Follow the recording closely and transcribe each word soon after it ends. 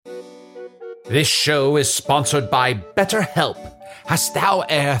This show is sponsored by BetterHelp. Hast thou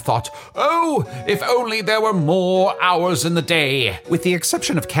e'er thought, oh, if only there were more hours in the day? With the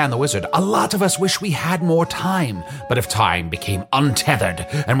exception of Can the Wizard, a lot of us wish we had more time. But if time became untethered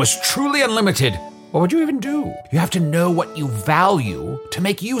and was truly unlimited, what would you even do? You have to know what you value to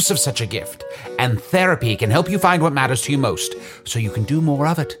make use of such a gift. And therapy can help you find what matters to you most, so you can do more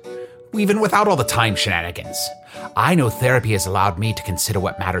of it, even without all the time shenanigans. I know therapy has allowed me to consider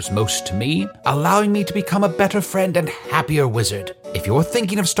what matters most to me, allowing me to become a better friend and happier wizard. If you're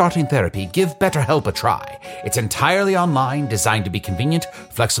thinking of starting therapy, give BetterHelp a try. It's entirely online, designed to be convenient,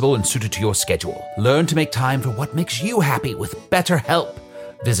 flexible, and suited to your schedule. Learn to make time for what makes you happy with BetterHelp.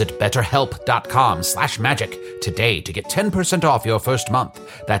 Visit betterhelp.com/magic today to get 10% off your first month.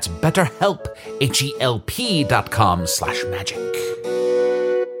 That's BetterHelp, HELP.com/magic.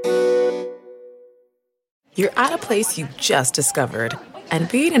 You're at a place you just discovered. And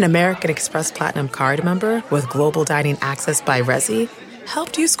being an American Express Platinum card member with Global Dining Access by Resi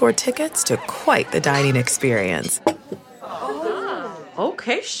helped you score tickets to quite the dining experience. Oh,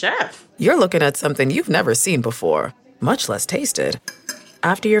 okay, chef. You're looking at something you've never seen before, much less tasted.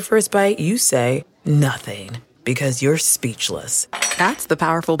 After your first bite, you say nothing because you're speechless. That's the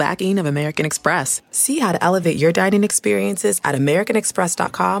powerful backing of American Express. See how to elevate your dining experiences at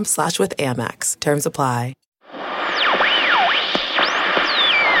americanexpress.com/with-Amex. Terms apply.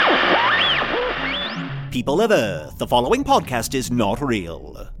 People of Earth, the following podcast is not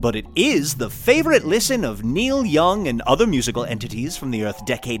real, but it is the favorite listen of Neil Young and other musical entities from the Earth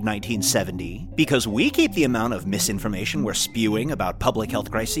decade 1970, because we keep the amount of misinformation we're spewing about public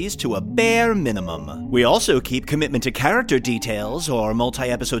health crises to a bare minimum. We also keep commitment to character details or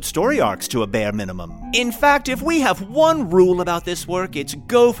multi-episode story arcs to a bare minimum. In fact, if we have one rule about this work, it's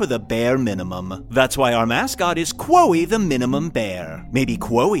go for the bare minimum. That's why our mascot is Quoey the Minimum Bear. Maybe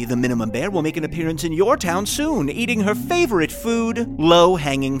Quoey the Minimum Bear will make an appearance in your town soon, eating her favorite food,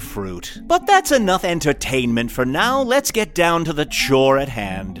 low-hanging fruit. But that's enough entertainment for now. Let's get down to the chore at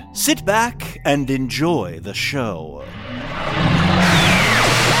hand. Sit back and enjoy the show.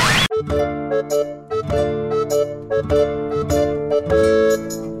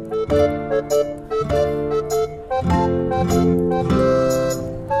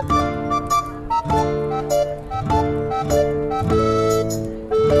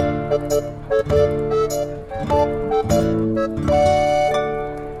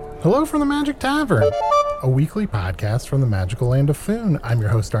 Hello from the Magic Tavern, a weekly podcast from the magical land of Foon. I'm your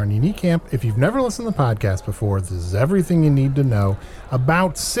host, Arnie Niekamp. If you've never listened to the podcast before, this is everything you need to know.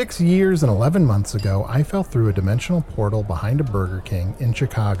 About 6 years and 11 months ago, I fell through a dimensional portal behind a Burger King in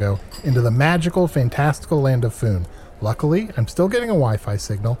Chicago into the magical, fantastical land of Foon. Luckily, I'm still getting a Wi-Fi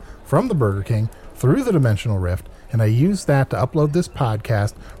signal from the Burger King through the dimensional rift, and I used that to upload this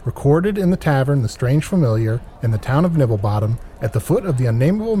podcast, recorded in the tavern, The Strange Familiar, in the town of Nibblebottom, at the foot of the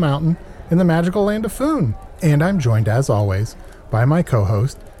unnameable mountain in the magical land of Foon. And I'm joined, as always, by my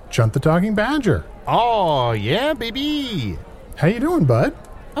co-host, Chunt the Talking Badger. Oh, yeah, baby. How you doing, bud?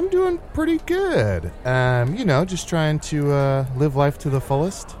 I'm doing pretty good. Just trying to live life to the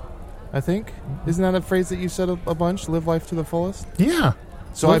fullest, I think. Isn't that a phrase that you said a bunch? Live life to the fullest? Yeah.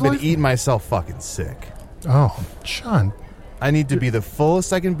 So I've been eating myself fucking sick. Oh, Chunt. I need to be the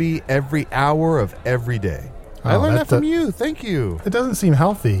fullest I can be every hour of every day. I learned that from you. Thank you. It doesn't seem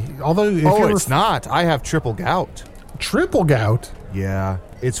healthy. Although, it's not. I have triple gout. Triple gout? Yeah.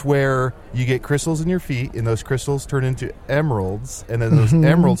 It's where you get crystals in your feet, and those crystals turn into emeralds, and then those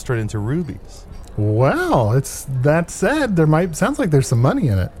emeralds turn into rubies. Well, it's that said, sounds like there's some money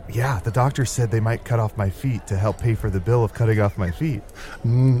in it. Yeah, the doctor said they might cut off my feet to help pay for the bill of cutting off my feet.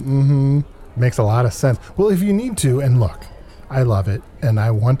 Mm-hmm. Makes a lot of sense. Well, if you need to, and look, I love it, and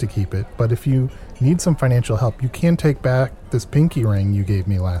I want to keep it, but if you need some financial help, you can take back this pinky ring you gave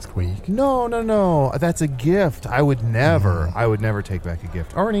me last week. No. That's a gift. I would never take back a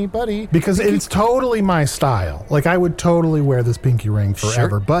gift. Arnie, buddy. Because it's totally my style. Like, I would totally wear this pinky ring forever.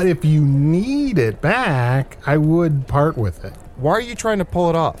 Sure. But if you need it back, I would part with it. Why are you trying to pull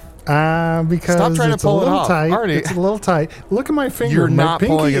it off? Because stop trying to pull it off. Tight. Arnie. It's a little tight. Look at my finger. You're not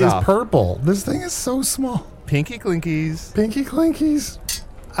pulling it off. My pinky is purple. This thing is so small. Pinky clinkies. Pinky clinkies.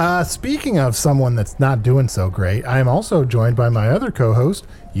 Speaking of someone that's not doing so great, I am also joined by my other co-host,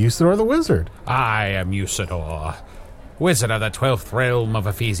 Usador the Wizard. I am Usador, wizard of the 12th realm of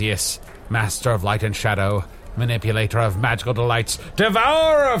Ephesius, master of light and shadow, manipulator of magical delights,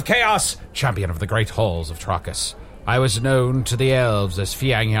 devourer of chaos, champion of the great halls of Trachis. I was known to the elves as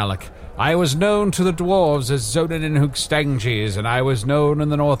Fiang Yalak. I was known to the dwarves as Zonin and Hookstanges, and I was known in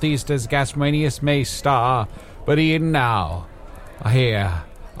the northeast as Gasmanius Maystar. But e'en now, here,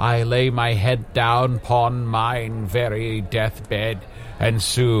 I lay my head down upon mine very deathbed, and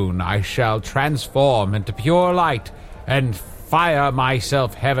soon I shall transform into pure light and fire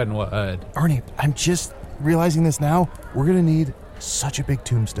myself heavenward. Arnie, I'm just realizing this now. We're going to need such a big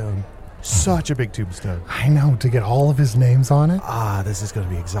tombstone. Such a big tombstone. I know, to get all of his names on it. This is going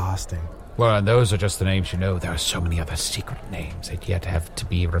to be exhausting. Well, and those are just the names you know. There are so many other secret names that yet have to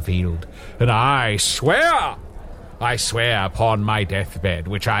be revealed. And I swear upon my deathbed,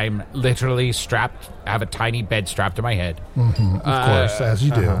 which I'm literally strapped, I have a tiny bed strapped to my head. Mm-hmm, of course, as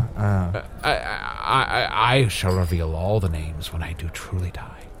you do. I shall reveal all the names when I do truly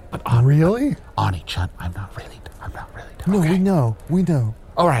die. But really? Ani, Chunt, I'm not really dying. No, okay? we know.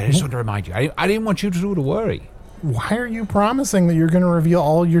 All right, I just want to remind you, I didn't want you to worry. Why are you promising that you're going to reveal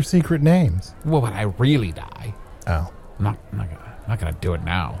all your secret names? Well, when I really die. Oh. I'm not going to do it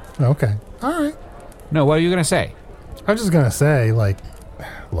now. Okay. All right. No, what are you going to say? I was just going to say,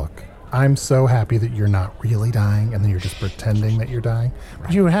 look, I'm so happy that you're not really dying and that you're just pretending that you're dying. Right.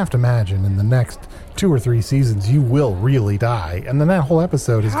 But you would have to imagine in the next 2 or 3 seasons, you will really die. And then that whole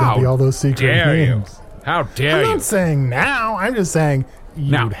episode is going to be all those secret names. How dare you? I'm not saying now. I'm just saying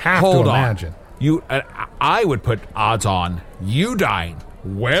you'd have to imagine. I would put odds on you dying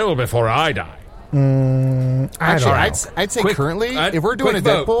well before I die. Actually, I'd say currently, if we're doing a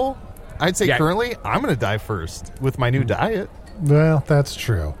Deadpool, I'd say currently I'm going to die first with my new diet. Well, that's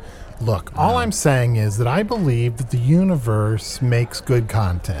true. Look, all I'm saying is that I believe that the universe makes good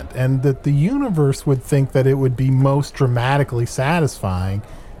content and that the universe would think that it would be most dramatically satisfying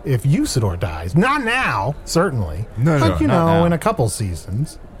if Usador dies. Not now, certainly. But, in a couple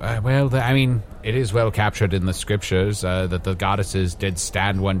seasons. It is well captured in the scriptures that the goddesses did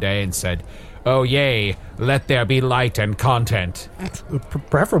stand one day and said, "Oh, yea, let there be light and content."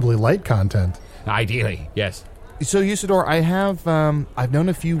 Preferably light content. Ideally, yes. So, Usador, I've known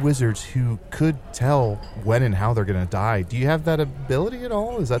a few wizards who could tell when and how they're going to die. Do you have that ability at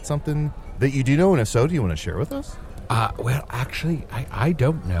all? Is that something that you do know, and if so, do you want to share with us? Well, actually, I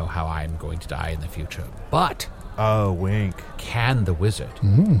don't know how I'm going to die in the future, but... Oh, wink. Can the wizard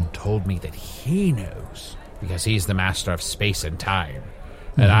told me that he knows, because he's the master of space and time.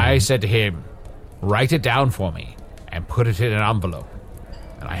 And I said to him, write it down for me and put it in an envelope.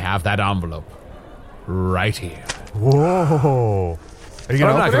 And I have that envelope right here. Whoa. Are you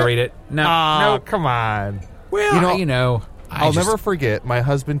I'm not going to read it. No, come on. Well, I'll never forget my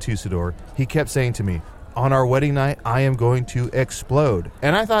husband, Usador. He kept saying to me, on our wedding night, I am going to explode.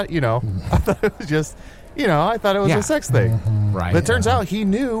 And I thought, I thought it was just... I thought it was a sex thing. Mm-hmm. Right. But it turns out he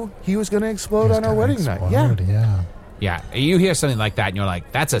knew he was going to explode on our wedding night. Yeah. Yeah. You hear something like that and you're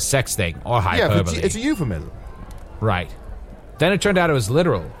like, that's a sex thing or hyperbole. Yeah, it's a euphemism. Right. Then it turned out it was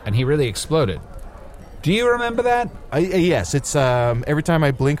literal and he really exploded. Do you remember that? Yes. It's every time I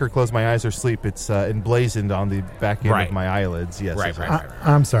blink or close my eyes or sleep, it's emblazoned on the back end of my eyelids. Yes. Right.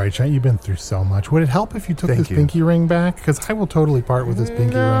 I'm sorry, Trent. You've been through so much. Would it help if you took this pinky ring back? Because I will totally part with this pinky ring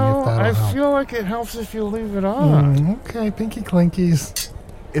if that'll help. I feel like it helps if you leave it on. Okay, pinky clinkies.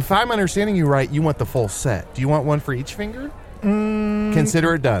 If I'm understanding you right, you want the full set. Do you want one for each finger?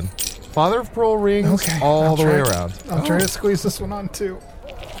 Consider it done. Father of pearl rings all the way around. I'll try to squeeze this one on too.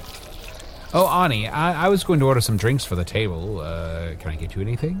 Oh, Ani, I was going to order some drinks for the table. Can I get you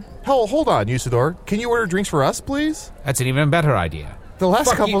anything? Hell, hold on, Usador. Can you order drinks for us, please? That's an even better idea. The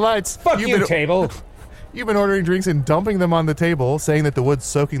last couple nights... Fuck you, table. You've been ordering drinks and dumping them on the table, saying that the wood's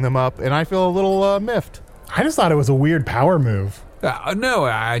soaking them up, and I feel a little miffed. I just thought it was a weird power move. No,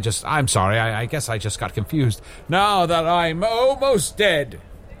 I'm sorry. I guess I just got confused. Now that I'm almost dead.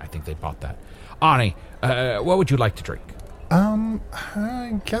 I think they bought that. Ani, what would you like to drink?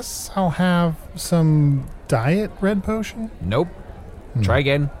 I guess I'll have some diet red potion. Nope. Try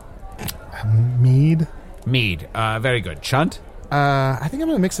again. Mead. Very good. Chunt? I think I'm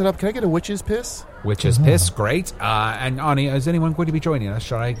going to mix it up. Can I get a witch's piss? Witch's piss, great. And Ani, is anyone going to be joining us?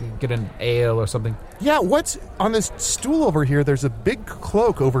 Shall I get an ale or something? Yeah, what's on this stool over here? There's a big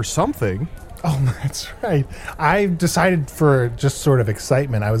cloak over something. Oh, that's right. I decided for just sort of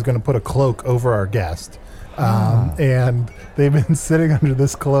excitement, I was going to put a cloak over our guest. And they've been sitting under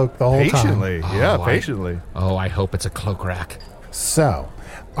this cloak the whole time. Patiently. I hope it's a cloak rack. So,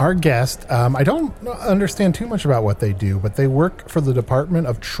 our guest, I don't understand too much about what they do, but they work for the Department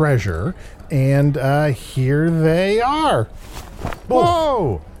of Treasure, and here they are.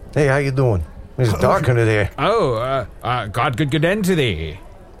 Whoa! Hey, how you doing? It's dark under there. God good end to thee.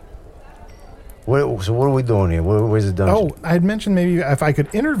 So what are we doing here? Where's the dungeon? Oh, I'd mentioned maybe if I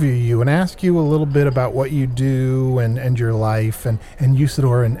could interview you and ask you a little bit about what you do and your life and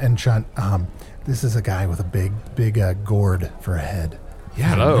Usador and Chunt. This is a guy with a big gourd for a head.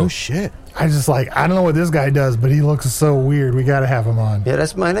 Yeah, Hello. no shit. I just I don't know what this guy does, but he looks so weird. We got to have him on. Yeah,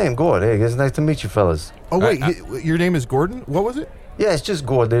 that's my name, Gourd. Hey, it's nice to meet you, fellas. Oh, wait, your name is Gordon? What was it? Yeah, it's just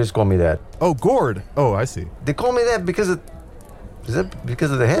Gourd. They just call me that. Oh, Gourd. Oh, I see. They call me that because of... Is that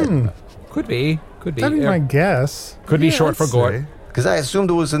because of the head? Could be. That'd be my guess. Could be short for I'd Gourd. say. Because I assumed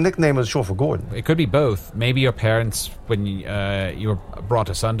it was a nickname was short for Gordon. It could be both. Maybe your parents, when you were brought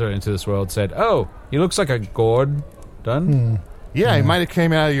asunder into this world, said, "Oh, he looks like a Gourd." Done. Yeah, he might have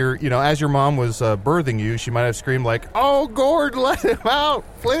came out of your, as your mom was birthing you, she might have screamed like, "Oh, Gourd, let him out,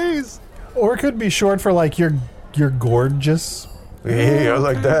 please." Or it could be short for you're gorgeous. Yeah, I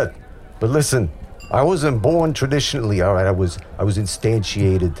like that. But listen, I wasn't born traditionally, all right? I was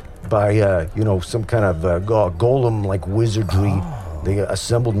instantiated by, some kind of golem-like wizardry. Oh. They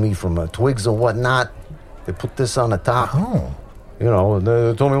assembled me from twigs and whatnot. They put this on the top. Oh. They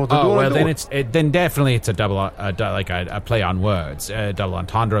told me what to do. Oh, well, then definitely it's a double, a play on words, a double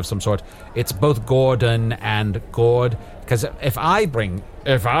entendre of some sort. It's both Gordon and Gourd, because if I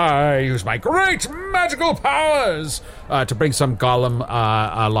use my great magical powers to bring some golem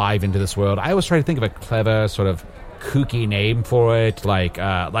alive into this world, I always try to think of a clever sort of kooky name for it, like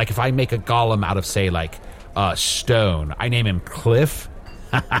if I make a golem out of, say, stone, I name him Cliff.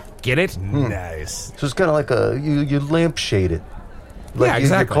 Get it? Nice. So it's kind of like you lampshade it. Yeah,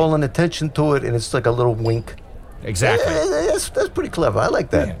 exactly. You're calling attention to it, and it's like a little wink. Exactly. That's pretty clever. I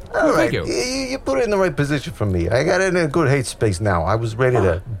like that. Yeah. All Well, right. thank you. You put it in the right position for me. I got it in a good hate space now. I was ready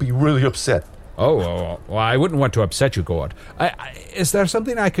to be really upset. Oh, well, I wouldn't want to upset you, Gourd. Is there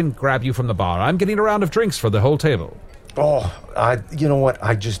something I can grab you from the bar? I'm getting a round of drinks for the whole table. Oh, you know what?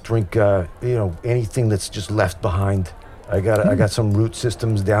 I just drink, anything that's just left behind. I got some root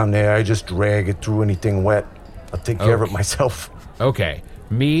systems down there. I just drag it through anything wet. I'll take care of it myself. Okay.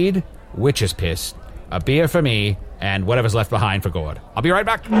 Mead, witch's piss, a beer for me, and whatever's left behind for Gourd. I'll be right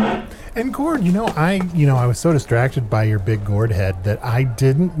back. And Gourd, I was so distracted by your big gourd head that I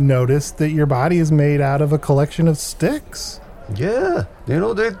didn't notice that your body is made out of a collection of sticks. Yeah,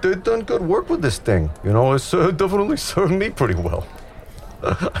 they've done good work with this thing. It's definitely served me pretty well.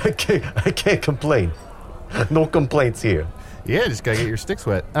 I can't complain. No complaints here. Yeah, just gotta get your sticks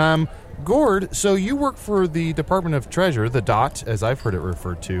wet. Gourd, so you work for the Department of Treasure, the DOT, as I've heard it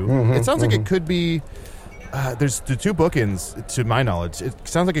referred to. Mm-hmm, it sounds like it could be... there's the two bookends, to my knowledge. It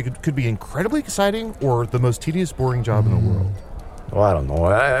sounds like it could be incredibly exciting or the most tedious, boring job in the world. Well, I don't know.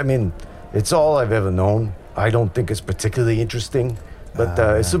 I mean, it's all I've ever known. I don't think it's particularly interesting, but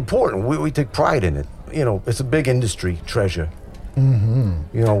it's important. We take pride in it. It's a big industry, treasure.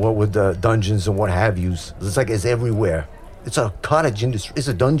 Mm-hmm. What with dungeons and what have yous. It's everywhere. It's a cottage industry. It's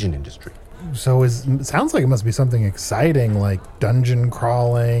a dungeon industry. So it sounds like it must be something exciting, like dungeon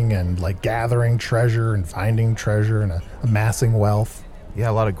crawling and gathering treasure and finding treasure and amassing wealth. Yeah,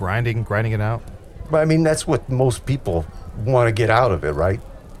 a lot of grinding it out. But I mean, that's what most people want to get out of it, right?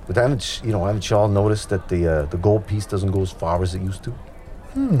 But haven't y'all noticed that the gold piece doesn't go as far as it used to?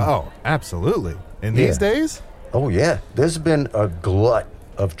 Oh, absolutely. In these days? Oh, yeah. There's been a glut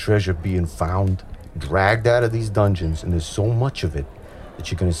of treasure being found, dragged out of these dungeons, and there's so much of it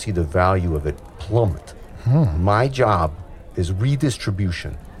that you're going to see the value of it plummet. My job is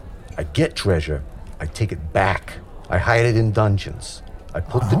redistribution. I get treasure, I take it back, I hide it in dungeons, I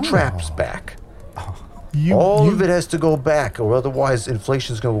put the traps back. All of it has to go back, or otherwise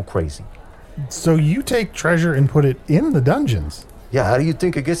inflation's going to go crazy. So you take treasure and put it in the dungeons? Yeah, how do you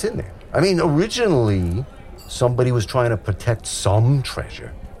think it gets in there? I mean, originally, somebody was trying to protect some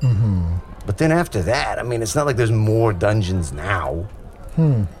treasure. Mm-hmm. But then after that, I mean, it's not like there's more dungeons now.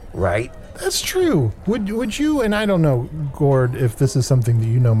 Right? That's true. Would you, and I don't know, Gourd, if this is something that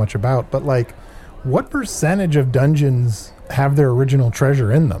you know much about, but what percentage of dungeons have their original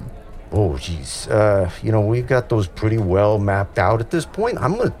treasure in them? Oh, geez. We've got those pretty well mapped out at this point.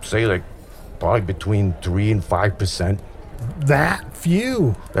 I'm going to say probably between 3 and 5%. That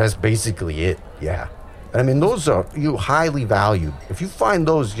few? That's basically it, yeah. I mean, those are highly valued. If you find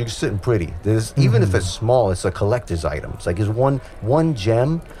those, you're sitting pretty. Even if it's small, it's a collector's item. It's it's one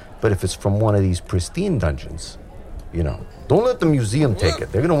gem, but if it's from one of these pristine dungeons, don't let the museum take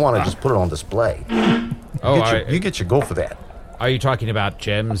it. They're going to want to just put it on display. You get your go for that. Are you talking about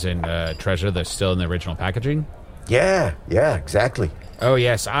gems and treasure that's still in the original packaging? Yeah, exactly. Oh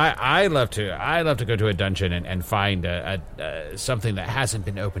yes, I love to go to a dungeon and find something that hasn't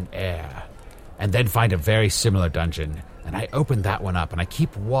been open air, and then find a very similar dungeon, and I open that one up, and I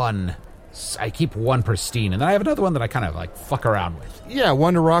keep one pristine, and then I have another one that I kind of fuck around with. Yeah,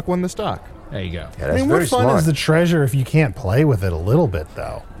 one to rock, one to stock. There you go. Yeah, that's very what fun smart. is the treasure if you can't play with it a little bit,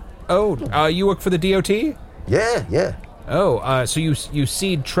 though? Oh, you work for the DOT? Yeah. Oh, so you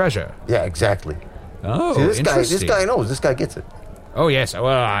seed treasure? Yeah, exactly. Oh, See, this interesting. guy knows. This guy gets it. Oh yes, well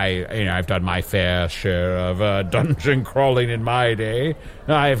I've done my fair share of dungeon crawling in my day.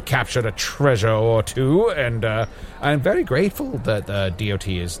 I've captured a treasure or two, and I'm very grateful that the DOT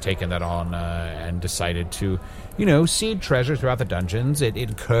has taken that on and decided to, seed treasure throughout the dungeons. It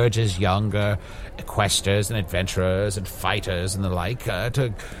encourages younger questers and adventurers and fighters and the like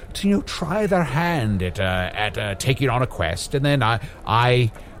to try their hand at taking on a quest, and then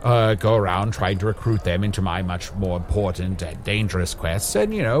I go around trying to recruit them into my much more important and dangerous quests.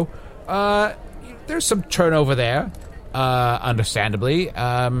 And, there's some turnover there, understandably. We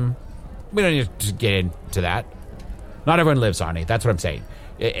don't need to get into that. Not everyone lives, Arnie. That's what I'm saying.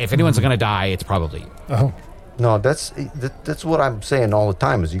 If anyone's going to die, it's probably you. Oh. No, that's what I'm saying all the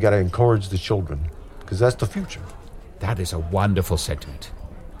time, is you got to encourage the children, because that's the future. That is a wonderful sentiment.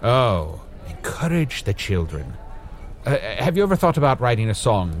 Oh, encourage the children. Have you ever thought about writing a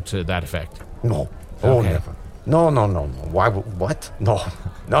song to that effect? No. Oh, Okay. never. No. Why? What? No.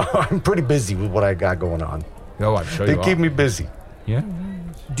 I'm pretty busy with what I got going on. Oh, I'm sure They you keep are. me busy. Yeah.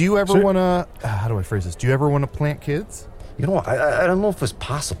 Do you ever want to... how do I phrase this? Do you ever want to plant kids? I don't know if it's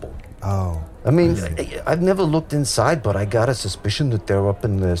possible. Oh. I mean, I've never looked inside, but I got a suspicion that they're up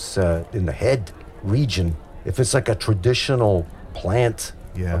in this in the head region. If it's like a traditional plant,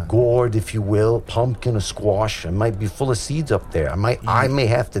 Yeah. a gourd, if you will, pumpkin, a squash, it might be full of seeds up there. I may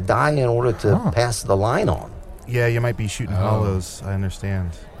have to die in order to pass the line on. Yeah, you might be shooting hollows. I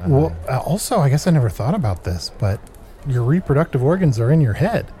understand. Well, also, I guess I never thought about this, but your reproductive organs are in your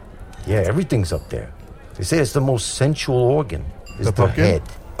head. Yeah, everything's up there. They say it's the most sensual organ. Is the pumpkin? head.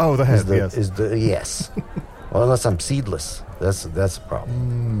 Oh, the head, yes. Yes. Well, unless I'm seedless. That's a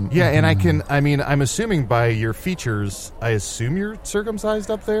problem. Yeah, and I'm assuming by your features, I assume you're circumcised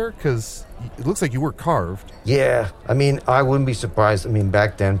up there? Because it looks like you were carved. Yeah, I wouldn't be surprised.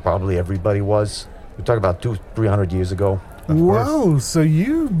 Back then, probably everybody was. We're talking about 200-300 years ago. Whoa, so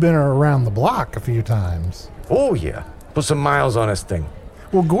you've been around the block a few times. Oh, yeah. Put some miles on this thing.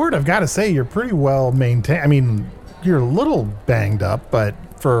 Well, Gourd, I've got to say, you're pretty well maintained. You're a little banged up, but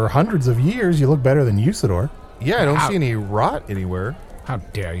for hundreds of years, you look better than Usador. Yeah, I don't see any rot anywhere. How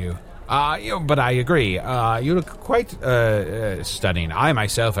dare you? But I agree. You look quite stunning. I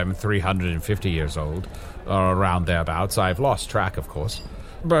myself am 350 years old, around thereabouts. I've lost track, of course.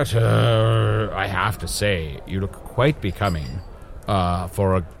 But I have to say, you look quite becoming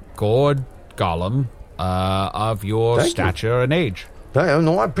for a Gourd golem of your Thank you. stature and age.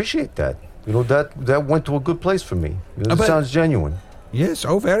 No, I appreciate that. That went to a good place for me. It But- sounds genuine. Yes,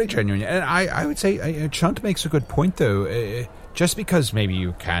 very genuine. And I would say Chunt makes a good point, though. Just because maybe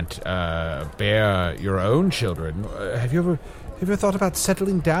you can't bear your own children, have you ever thought about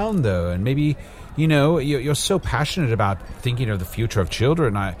settling down, though? And maybe, you're so passionate about thinking of the future of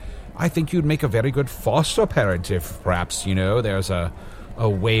children. I think you'd make a very good foster parent if perhaps, there's a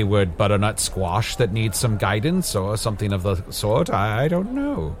wayward butternut squash that needs some guidance or something of the sort. I don't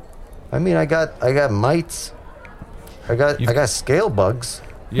know. I got mites. I got scale bugs.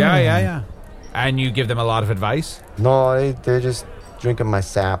 Yeah. And you give them a lot of advice? No, they're just drinking my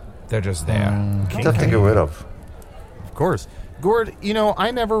sap. They're just there. Tough to get rid of. Of course. Gourd,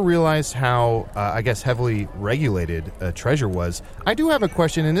 I never realized how, heavily regulated treasure was. I do have a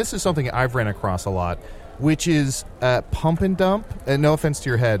question, and this is something I've ran across a lot, which is pump and dump. And no offense to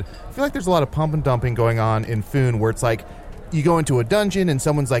your head, I feel like there's a lot of pump and dumping going on in Foon where it's like, you go into a dungeon and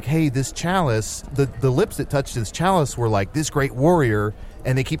someone's like, hey, this chalice, the lips that touched this chalice were like this great warrior,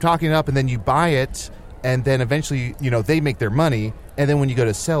 and they keep talking it up, and then you buy it, and then eventually, they make their money, and then when you go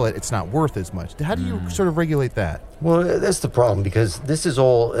to sell it, it's not worth as much. How do you sort of regulate that? Well, that's the problem, because this is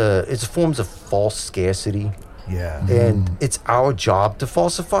all, it's forms of false scarcity. Yeah. And it's our job to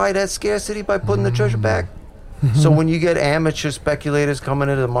falsify that scarcity by putting the treasure back. So when you get amateur speculators coming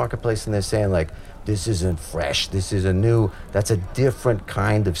into the marketplace and they're saying, like, this isn't fresh, this isn't new, that's a different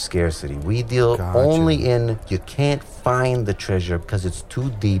kind of scarcity. We deal only in, you can't find the treasure because it's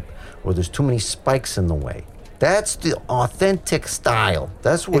too deep or there's too many spikes in the way. That's the authentic style.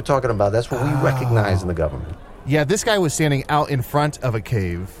 That's what we're talking about. That's what we recognize in the government. Yeah, this guy was standing out in front of a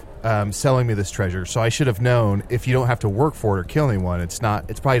cave selling me this treasure, so I should have known if you don't have to work for it or kill anyone, it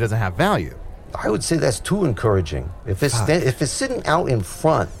probably doesn't have value. I would say that's too encouraging. If it's sitting out in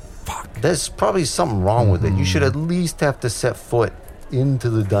front, there's probably something wrong with it. You should at least have to set foot into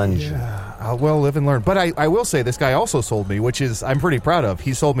the dungeon. Yeah, well, live and learn. But I will say this guy also sold me, which is I'm pretty proud of.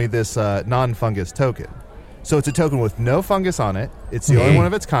 He sold me this non-fungus token. So it's a token with no fungus on it. It's the only one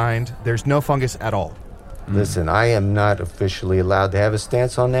of its kind. There's no fungus at all. Listen, I am not officially allowed to have a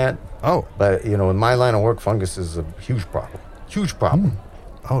stance on that. Oh. But, in my line of work, fungus is a huge problem. Huge problem.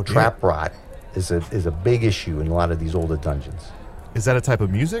 Oh, dear. Trap rot is a big issue in a lot of these older dungeons. Is that a type of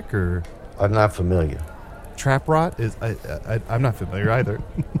music, or? I'm not familiar. Trap rot is I'm not familiar either.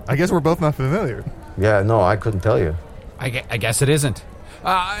 I guess we're both not familiar. Yeah, no, I couldn't tell you. I guess it isn't.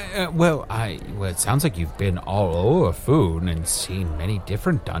 Well, it sounds like you've been all over Foon and seen many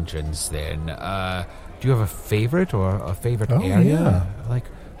different dungeons. Then, do you have a favorite or a favorite area? Yeah. Like,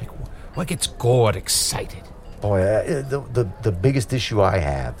 what gets Gourd excited? Oh, yeah. The biggest issue I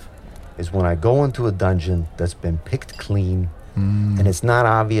have is when I go into a dungeon that's been picked clean, and it's not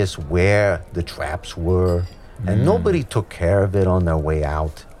obvious where the traps were, and nobody took care of it on their way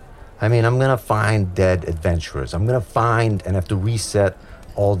out. I mean, I'm going to find dead adventurers. I'm going to find and have to reset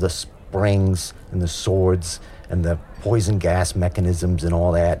all the springs and the swords and the poison gas mechanisms and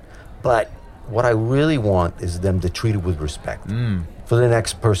all that. But what I really want is them to treat it with respect for the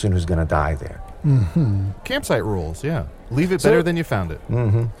next person who's going to die there. Campsite rules, yeah. Leave it better than you found it.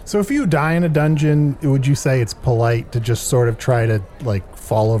 So if you die in a dungeon, would you say it's polite to just sort of try to, like,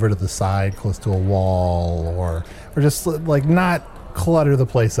 fall over to the side close to a wall or just, like, not clutter the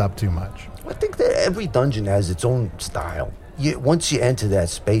place up too much? I think that every dungeon has its own style. Once you enter that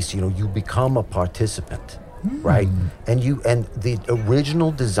space, you become a participant, right? And the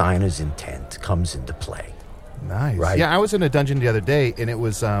original designer's intent comes into play. Nice. Right. Yeah, I was in a dungeon the other day, and it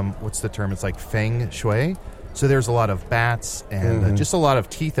was, what's the term? It's like feng shui. So there's a lot of bats and just a lot of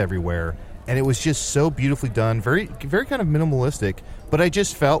teeth everywhere. And it was just so beautifully done, very, very kind of minimalistic. But I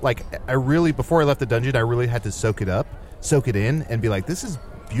just felt like before I left the dungeon, I really had to soak it in, and be like, this is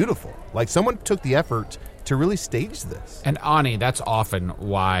beautiful. Like, someone took the effort to really stage this. And Ani, that's often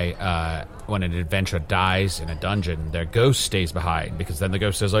why when an adventurer dies in a dungeon, their ghost stays behind, because then the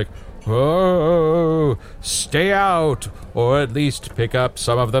ghost says, like, oh, stay out, or at least pick up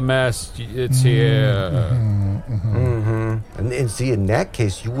some of the mess. It's here. And see, in that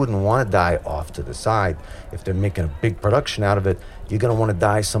case, you wouldn't want to die off to the side. If they're making a big production out of it, you're going to want to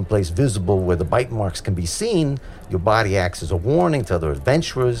die someplace visible where the bite marks can be seen. Your body acts as a warning to other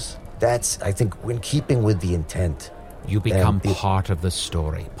adventurers. That's, I think, in keeping with the intent. You become part of the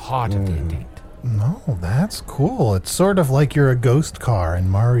story, part of the intent. No, that's cool. It's sort of like you're a ghost car in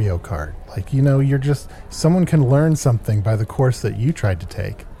Mario Kart. Like, you're just, someone can learn something by the course that you tried to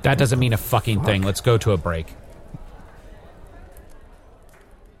take. That doesn't mean a fucking thing. Let's go to a break.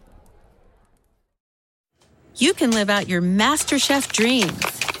 You can live out your MasterChef dreams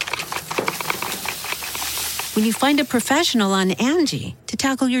when you find a professional on Angie to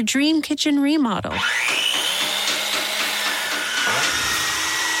tackle your dream kitchen remodel.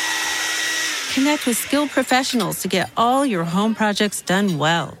 Connect with skilled professionals to get all your home projects done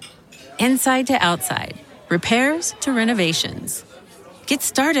well. Inside to outside, repairs to renovations. Get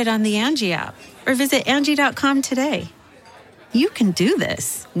started on the Angie app or visit Angie.com today. You can do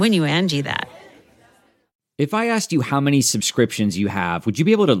this when you Angie that. If I asked you how many subscriptions you have, would you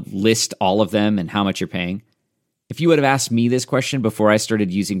be able to list all of them and how much you're paying? If you would have asked me this question before I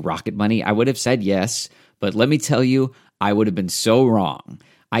started using Rocket Money, I would have said yes, but let me tell you, I would have been so wrong.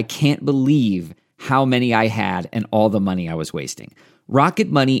 I can't believe how many I had and all the money I was wasting. Rocket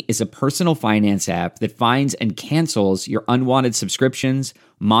Money is a personal finance app that finds and cancels your unwanted subscriptions,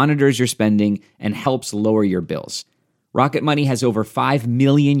 monitors your spending, and helps lower your bills. Rocket Money has over 5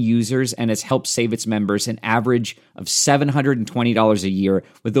 million users and has helped save its members an average of $720 a year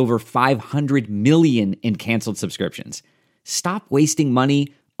with over 500 million in canceled subscriptions. Stop wasting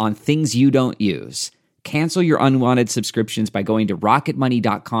money on things you don't use. Cancel your unwanted subscriptions by going to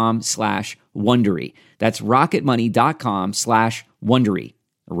rocketmoney.com/Wondery. That's rocketmoney.com/Wondery.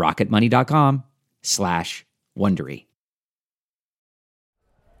 rocketmoney.com/Wondery.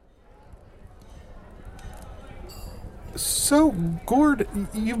 So, Gourd,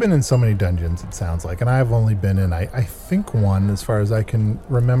 you've been in so many dungeons, it sounds like, and I've only been in, I think, one, as far as I can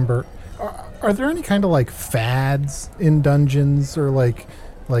remember. Are there any kind of, like, fads in dungeons, or, like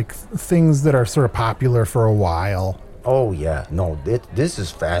things that are sort of popular for a while? Oh, yeah. No, this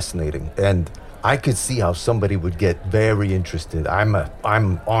is fascinating. And I could see how somebody would get very interested. I'm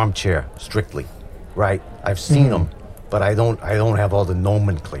armchair, strictly, right? I've seen them, but I don't have all the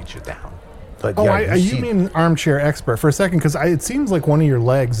nomenclature down. But you mean armchair expert for a second, because it seems like one of your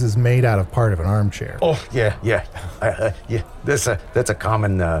legs is made out of part of an armchair. Oh, yeah. Yeah. That's a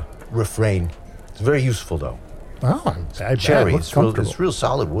common refrain. It's very useful, though. Oh, I cherry. Bet. It's real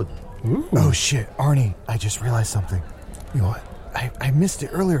solid wood. Ooh. Oh, shit. Arnie, I just realized something. What? I missed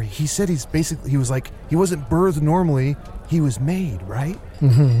it earlier. He said he was like, he wasn't birthed normally. He was made, right?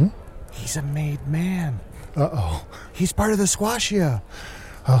 Mm-hmm. He's a made man. Uh-oh. He's part of the Squashia.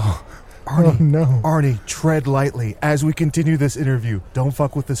 Oh. Arnie, oh, no. Arnie, tread lightly as we continue this interview. Don't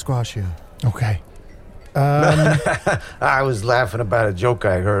fuck with the Squashia. Okay. I was laughing about a joke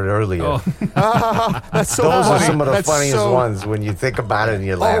I heard earlier. Oh. That's so Those funny. are some of the That's funniest so... ones when you think about it and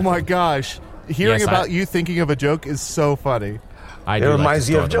you laugh. Oh, my gosh. Hearing about you thinking of a joke is so funny. It reminds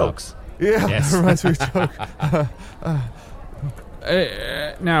you of jokes. Yeah, Yes. it reminds me of a joke.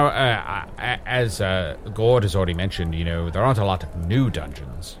 As Gourd has already mentioned, there aren't a lot of new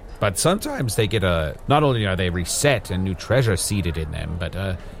dungeons. But sometimes they get not only are they reset and new treasure seeded in them,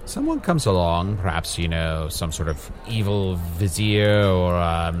 but someone comes along, perhaps, some sort of evil vizier or,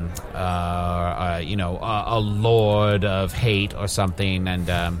 a lord of hate or something, and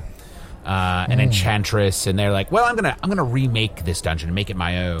an enchantress, and they're like, well, I'm gonna remake this dungeon and make it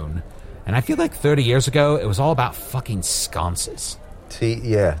my own. And I feel like 30 years ago, it was all about fucking sconces. See,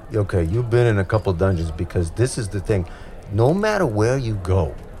 yeah, okay, you've been in a couple dungeons because this is the thing. No matter where you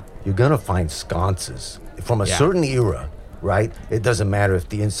go, you're going to find sconces from a certain era, right? It doesn't matter if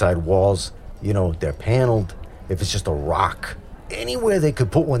the inside walls, they're paneled, if it's just a rock. Anywhere they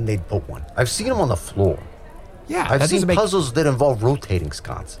could put one, they'd put one. I've seen them on the floor. Yeah, I've seen puzzles that involve rotating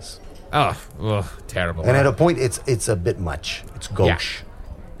sconces. Oh, terrible. And at a point, it's a bit much. It's gauche.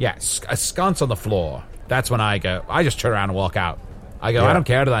 Yeah, a sconce on the floor. That's when I go. I just turn around and walk out. I go, I don't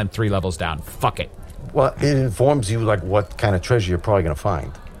care that I'm 3 levels down. Fuck it. Well, it informs you, like, what kind of treasure you're probably going to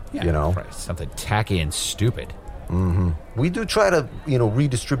find. Yeah, something tacky and stupid. Mm-hmm. We do try to,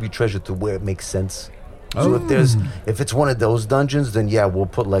 redistribute treasure to where it makes sense. So if it's one of those dungeons, then we'll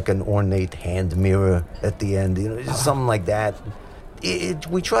put like an ornate hand mirror at the end, something like that.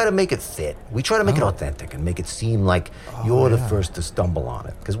 We try to make it fit. We try to make it authentic and make it seem like you're the first to stumble on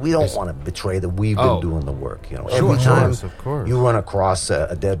it, because we don't want to betray that we've been doing the work. Every time you run across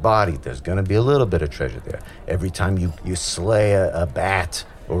a dead body, there's going to be a little bit of treasure there. Every time you slay a bat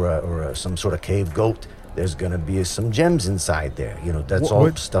or some sort of cave goat, there's going to be some gems inside there. That's all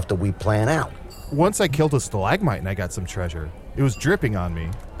stuff that we plan out. Once I killed a stalagmite and I got some treasure. It was dripping on me.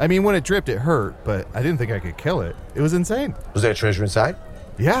 I mean, when it dripped, it hurt, but I didn't think I could kill it. It was insane. Was there treasure inside?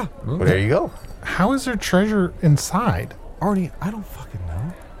 Yeah. Well, there you go. How is there treasure inside? Arnie, I don't fucking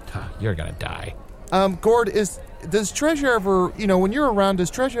know. You're gonna die. Gourd, does treasure ever, when you're around, does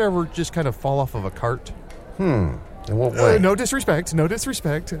treasure ever just kind of fall off of a cart? In what way? No disrespect. I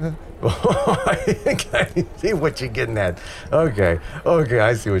see what you're getting at. Okay,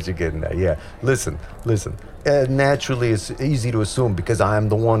 I see what you're getting at. Yeah, listen. Naturally, it's easy to assume because I'm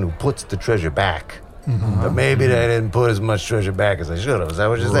the one who puts the treasure back. Mm-hmm. But maybe they didn't put as much treasure back as I should have. Is that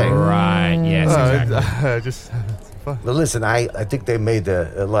what you're saying? Right, yes, exactly. But listen, I think they made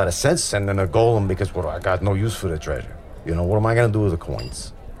a lot of sense sending a golem because I got no use for the treasure. What am I going to do with the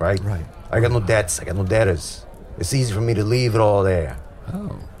coins, right? Right. I got no debts. I got no debtors. It's easy for me to leave it all there.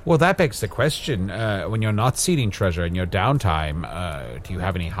 Oh. Well, that begs the question, when you're not seeding treasure in your downtime, do you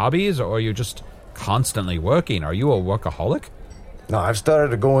have any hobbies, or are you just constantly working? Are you a workaholic? No, I've started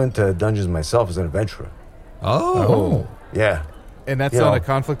to go into dungeons myself as an adventurer. Oh. Yeah. And that's not a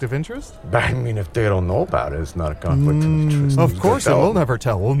conflict of interest? I mean, if they don't know about it, it's not a conflict of interest. Of course, and we'll never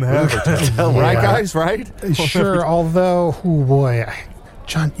tell. We'll never tell. Right, guys, right? Sure, although, oh boy,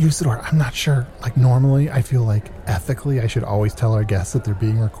 John Usador, I'm not sure. Like, normally, I feel like ethically I should always tell our guests that they're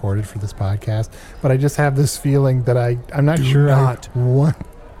being recorded for this podcast, but I just have this feeling that I'm not sure.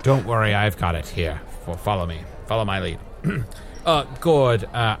 Don't worry, I've got it here. Follow me. Follow my lead. Gourd,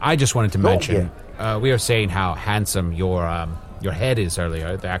 I just wanted to mention, we were saying how handsome your head is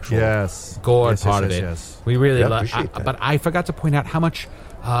earlier, the actual Gourd part of it. Yes. We really love that. But I forgot to point out how much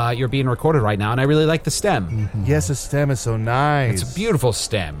you're being recorded right now, and I really like the stem. Mm-hmm. Yes, the stem is so nice. It's a beautiful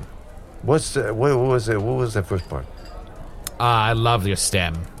stem. What was it? What was the first part? I love your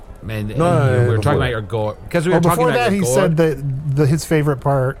stem. And we were talking about your Gourd. Because we were talking before about that, your he Gourd. said that his favorite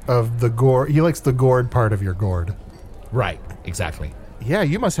part of the Gourd, he likes the Gourd part of your Gourd. Right, exactly. Yeah,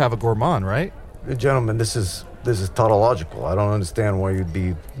 you must have a gourmand, right? Gentlemen, this is tautological. I don't understand why you'd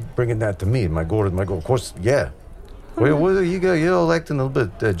be bringing that to me. My Gourd is my Gourd. Of course, yeah. Wait, what are you're all acting a little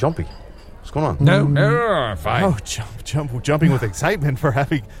bit jumpy. What's going on? No, fine. Oh, jumping with excitement for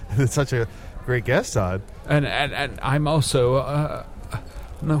having such a great guest on. And I'm also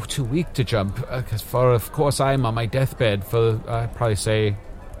too weak to jump, because of course I'm on my deathbed for probably say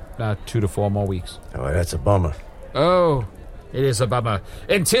 2 to 4 more weeks. Oh, that's a bummer. Oh, it is a bummer.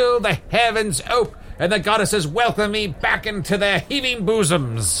 Until the heavens ope and the goddesses welcome me back into their heaving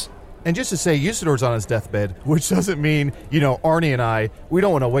bosoms. And just to say, Usador's on his deathbed, which doesn't mean, Arnie and I, we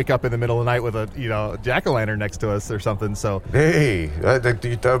don't want to wake up in the middle of the night with a, jack-o'-lantern next to us or something, so. Hey, that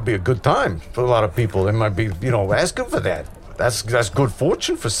would be a good time for a lot of people. They might be, asking for that. That's good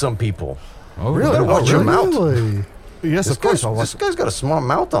fortune for some people. Oh, really? You watch your mouth. Yes, of course. This guy's got a smart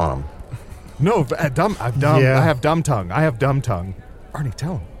mouth on him. No, I have dumb tongue. Arnie,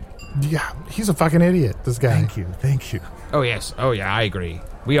 tell him. Yeah, he's a fucking idiot, this guy. Thank you. Oh, yes. Oh, yeah, I agree.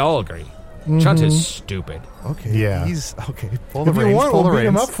 We all agree. Chunt is stupid. Okay. Yeah. He's, okay. If you want, we'll beat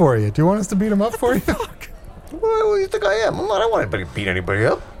him up for you. Do you want us to beat him up for you? What do you think I am? I don't want anybody to beat anybody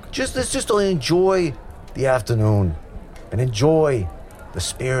up. Let's just enjoy the afternoon and enjoy the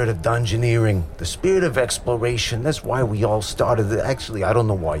spirit of dungeoneering, the spirit of exploration. That's why we all started it. Actually, I don't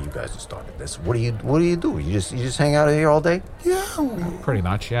know why you guys started this. What do you do? You just hang out here all day? Yeah. Pretty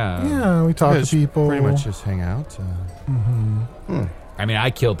much, yeah. Yeah, we talk to people. Pretty much just hang out. I mean,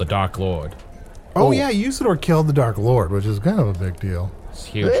 I killed the Dark Lord. Oh, yeah, Usador killed the Dark Lord, which is kind of a big deal. It's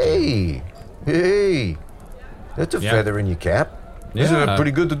huge. Hey. That's a feather in your cap. Yeah. Isn't it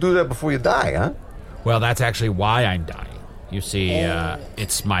pretty good to do that before you die, huh? Well, that's actually why I'm dying. You see,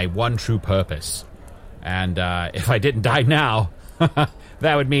 it's my one true purpose. And if I didn't die now,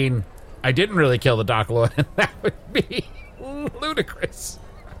 that would mean I didn't really kill the Dark Lord, and that would be ludicrous.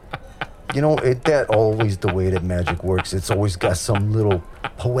 That always the way that magic works. It's always got some little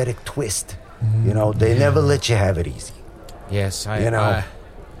poetic twist. They never let you have it easy. Yes,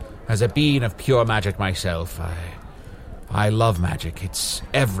 as a being of pure magic myself, I love magic. It's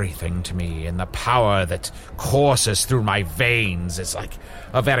everything to me, and the power that courses through my veins is like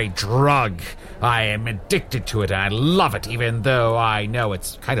a very drug. I am addicted to it, and I love it, even though I know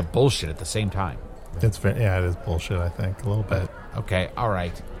it's kind of bullshit at the same time. It is bullshit, I think, a little bit. Okay, all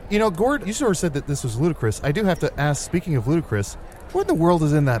right. Gourd, you sort of said that this was ludicrous. I do have to ask, speaking of ludicrous, what in the world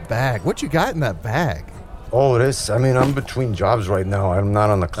is in that bag? What you got in that bag? Oh, I'm between jobs right now. I'm not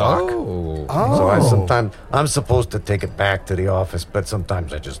on the clock. Oh. So I'm supposed to take it back to the office, but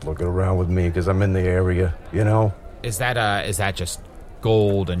sometimes I just look it around with me because I'm in the area, Is that just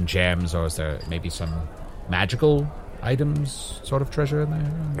gold and gems, or is there maybe some magical items sort of treasure in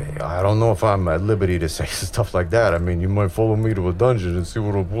there? Hey, I don't know if I'm at liberty to say stuff like that. I mean, you might follow me to a dungeon and see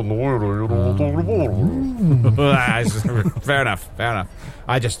what I'm putting the word or you know what I'm talking about. Fair enough.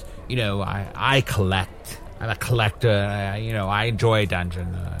 I just, I collect. I'm a collector. I enjoy a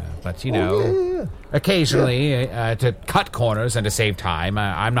dungeon. But, occasionally, to cut corners and to save time,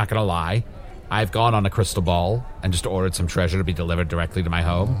 I'm not going to lie. I've gone on a crystal ball and just ordered some treasure to be delivered directly to my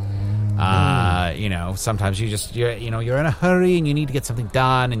home. Sometimes you're in a hurry and you need to get something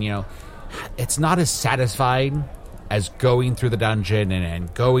done, and, it's not as satisfying as going through the dungeon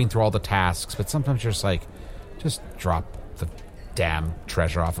and going through all the tasks, but sometimes you're just like, just drop the damn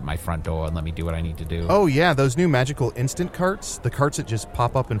treasure off at my front door and let me do what I need to do. Oh, yeah, those new magical instant carts, the carts that just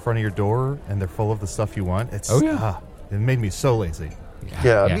pop up in front of your door and they're full of the stuff you want. It made me so lazy.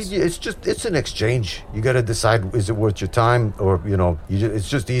 Yeah, I mean, it's an exchange. You got to decide, is it worth your time, or it's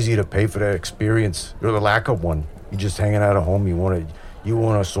just easy to pay for that experience or the lack of one. You're just hanging out at home. You want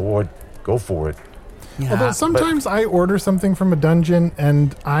a sword, go for it. Yeah, although sometimes I order something from a dungeon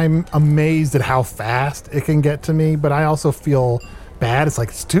and I'm amazed at how fast it can get to me, but I also feel bad. It's like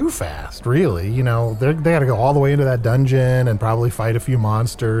it's too fast, really. They got to go all the way into that dungeon and probably fight a few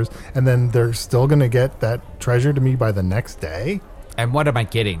monsters, and then they're still going to get that treasure to me by the next day. And what am I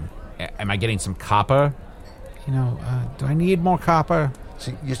getting? Am I getting some copper? Do I need more copper?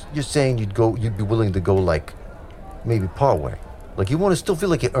 So you're saying you'd be willing to go like maybe part way, like you want to still feel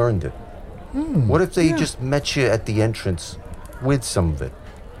like you earned it. What if they just met you at the entrance with some of it?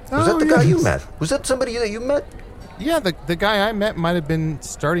 Was that the guy you met? Was that somebody that you met? Yeah, the guy I met might have been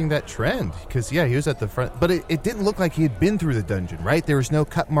starting that trend, because, he was at the front. But it didn't look like he had been through the dungeon, right? There was no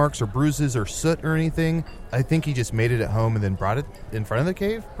cut marks or bruises or soot or anything. I think he just made it at home and then brought it in front of the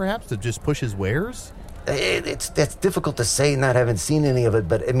cave, perhaps, to just push his wares? That's difficult to say, not having seen any of it,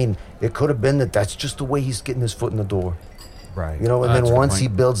 but, I mean, it could have been that's just the way he's getting his foot in the door. Right. And then once he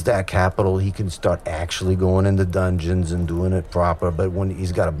builds that capital, he can start actually going into dungeons and doing it proper. But when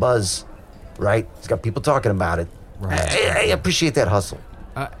he's got a buzz, right? He's got people talking about it. Right. I appreciate that hustle.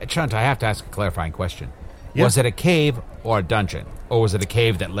 Chunt, I have to ask a clarifying question. Yeah. Was it a cave or a dungeon? Or was it a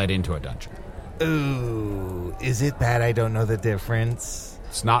cave that led into a dungeon? Ooh, is it bad I don't know the difference?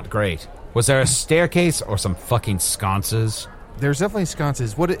 It's not great. Was there a staircase or some fucking sconces? There's definitely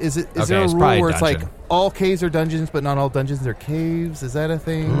sconces. What is it? Is Okay, there a it's rule probably where a it's like dungeon. all caves are dungeons, but not all dungeons are caves? Is that a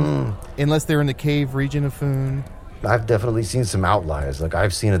thing? Unless they're in the cave region of Foon. I've definitely seen some outliers. Like,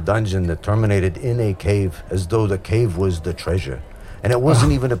 I've seen a dungeon that terminated in a cave as though the cave was the treasure. And it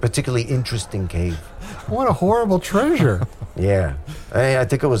wasn't even a particularly interesting cave. What a horrible treasure. Yeah. I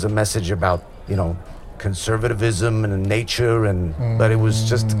think it was a message about, conservatism and nature, but it was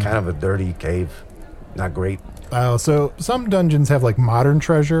just kind of a dirty cave. Not great. Oh, so some dungeons have like modern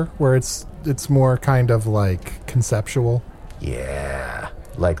treasure where it's more kind of like conceptual. Yeah.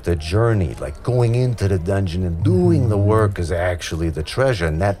 Like the journey, like going into the dungeon and doing the work is actually the treasure,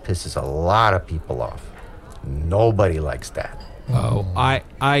 and that pisses a lot of people off. Nobody likes that. Oh,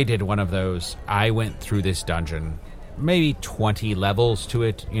 I did one of those. I went through this dungeon, maybe 20 levels to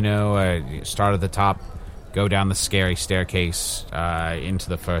it, start at the top, go down the scary staircase into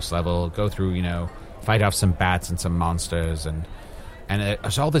the first level, go through, fight off some bats and some monsters, and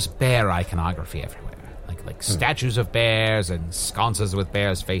there's all this bear iconography everywhere. Like statues of bears and sconces with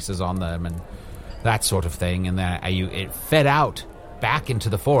bears' faces on them and that sort of thing. And then it fed out back into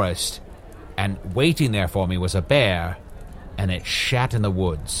the forest, and waiting there for me was a bear, and it shat in the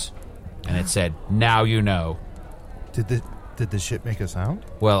woods. And it said, "Now you know." Did the shit make a sound?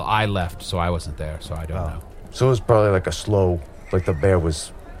 Well, I left, so I wasn't there, so I don't know. So it was probably like like the bear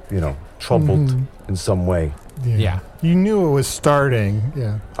was, troubled in some way. Yeah. You knew it was starting.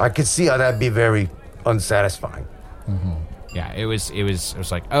 Yeah. I could see how that'd be very unsatisfying. Yeah, it was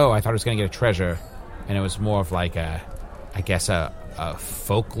like, oh, I thought I was going to get a treasure, and it was more of like a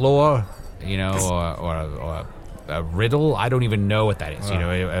folklore, or a riddle. I don't even know what that is.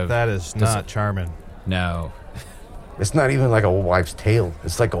 That is not charming. No. It's not even like a wife's tale.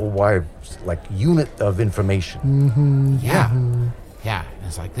 It's like a wife's unit of information. Yeah. Yeah.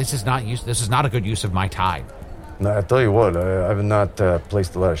 It's like this is not a good use of my time. No, I tell you what, I've not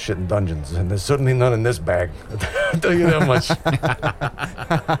placed a lot of shit in dungeons, and there's certainly none in this bag. I'll tell you that much.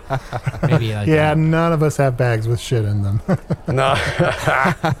 Maybe none of us have bags with shit in them. No.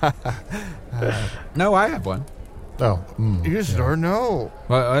 No, I have one. Oh. You sure know.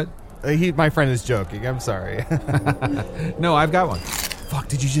 What? My friend is joking. I'm sorry. No, I've got one. Fuck,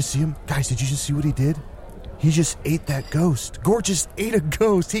 did you just see him? Guys, did you just see what he did? He just ate that ghost. Gourd just ate a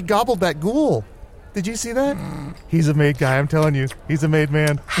ghost. He gobbled that ghoul. Did you see that? He's a made guy, I'm telling you. He's a made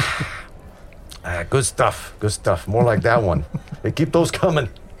man. Good stuff. Good stuff. More like that one. Hey, keep those coming.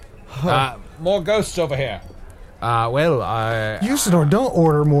 More ghosts over here. Usador, don't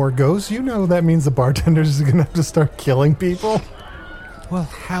order more ghosts. You know that means the bartenders are going to have to start killing people. Well,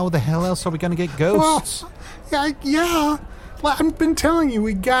 how the hell else are we going to get ghosts? Well, yeah. Well, I've been telling you,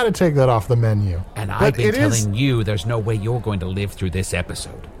 we got to take that off the menu. And I've been telling you there's no way you're going to live through this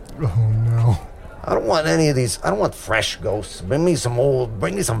episode. Oh, no. I don't want any of these. I don't want fresh ghosts. Bring me some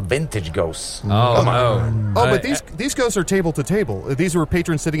vintage ghosts. Oh, no. But these ghosts are table to table. These were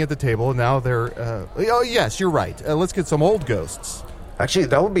patrons sitting at the table, and now they're... oh, yes, you're right. Let's get some old ghosts. Actually,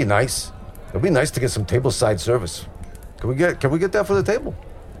 that would be nice. It would be nice to get some tableside service. Can we get that for the table?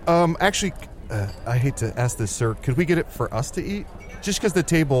 Actually, I hate to ask this, sir. Could we get it for us to eat? Just because the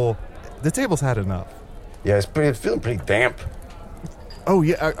table's had enough. Yeah, it's feeling pretty damp. Oh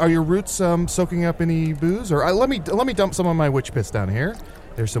yeah, are your roots soaking up any booze? Or let me dump some of my witch piss down here.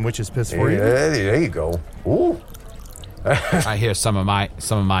 There's some witch's piss for you. There you go. Ooh. I hear some of my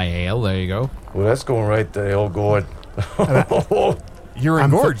ale. There you go. Well, that's going right there, old Gourd. You're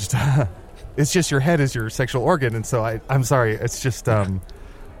engorged. It's just your head is your sexual organ, and so I'm sorry. It's just listen,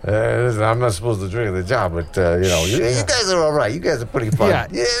 I'm not supposed to drink the job, but you guys are all right. You guys are pretty fun. Yeah,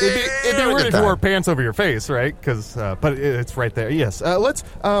 it'd be weird if you wore pants over your face, right? Because but it's right there. Yes. Let's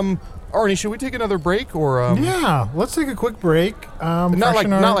Arnie, should we take another break or? Yeah, let's take a quick break.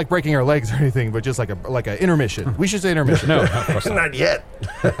 Not like breaking our legs or anything, but just like a intermission. We should say intermission. No, of course not. Not yet.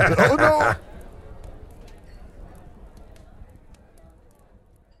 Oh no.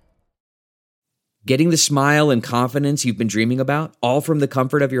 Getting the smile and confidence you've been dreaming about, all from the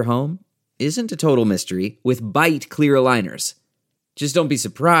comfort of your home, isn't a total mystery with Bite Clear Aligners. Just don't be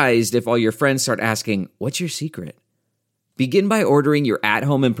surprised if all your friends start asking, "What's your secret?" Begin by ordering your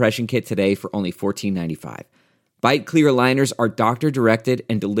at-home impression kit today for only $14.95. Bite Clear Aligners are doctor-directed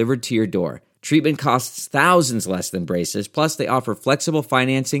and delivered to your door. Treatment costs thousands less than braces, plus they offer flexible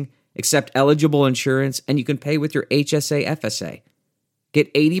financing, accept eligible insurance, and you can pay with your HSA FSA.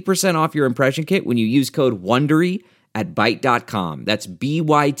 Get 80% off your impression kit when you use code WONDERY at Byte.com. That's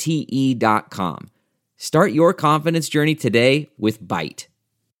BYTE.com. Start your confidence journey today with Byte.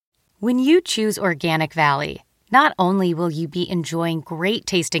 When you choose Organic Valley, not only will you be enjoying great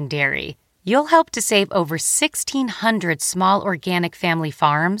tasting dairy, you'll help to save over 1,600 small organic family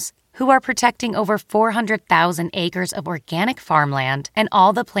farms who are protecting over 400,000 acres of organic farmland and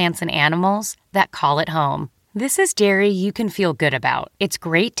all the plants and animals that call it home. This is dairy you can feel good about. It's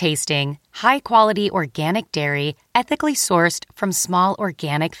great tasting, high-quality organic dairy, ethically sourced from small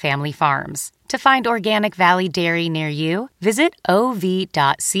organic family farms. To find Organic Valley Dairy near you, visit ov.coop.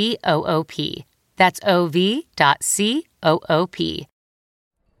 That's ov.coop.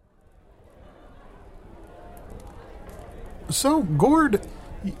 So, Gourd,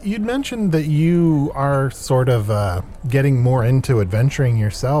 you'd mentioned that you are sort of getting more into adventuring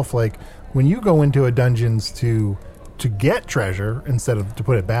yourself. Like, when you go into a dungeons to get treasure instead of to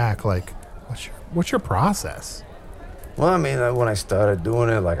put it back, like, what's your process? Well, I mean, when I started doing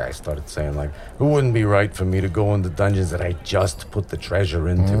it, like, I started saying, like, it wouldn't be right for me to go into dungeons that I just put the treasure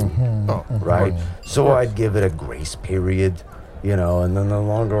into, right? So I'd give it a grace period, you know, and then the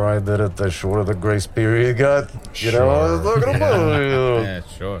longer I did it, the shorter the grace period got, you know, I was talking about it. Yeah,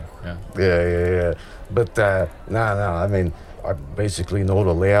 sure, yeah. Yeah. But, no, I mean, I basically know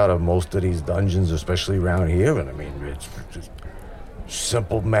the layout of most of these dungeons, especially around here, and I mean, it's just a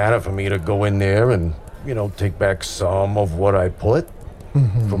simple matter for me to go in there and, you know, take back some of what I put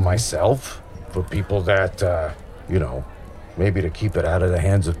for myself, for people that, you know, maybe to keep it out of the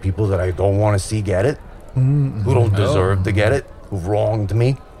hands of people that I don't want to see get it, who don't deserve to get it, who've wronged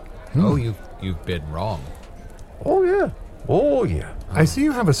me. Oh, you've been wrong. Oh, yeah. I see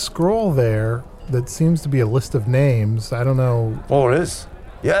you have a scroll there that seems to be a list of names. I don't know. Oh, it is?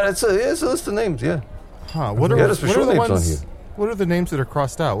 Yeah, it's a list of names, yeah. Huh, what are the names that are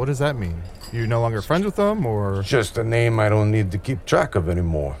crossed out? What does that mean? You're no longer friends with them, or? Just a name I don't need to keep track of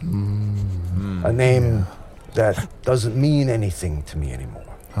anymore. A name that doesn't mean anything to me anymore.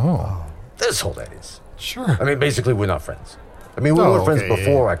 Oh. That's all that is. Sure. I mean, basically, we're not friends. I mean, we weren't friends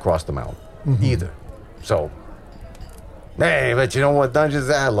before I crossed them out, either. So, hey, but you know what? Dungeons,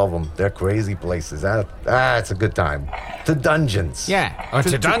 I love them. They're crazy places. It's a good time. To dungeons. Yeah, or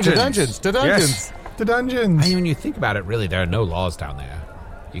to dungeons. To dungeons. Yes. To dungeons. I mean, when you think about it, really, there are no laws down there.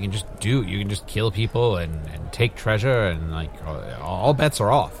 You can just kill people and take treasure, and, like, all bets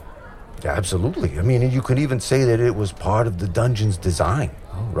are off. Yeah, absolutely. I mean, you could even say that it was part of the dungeon's design,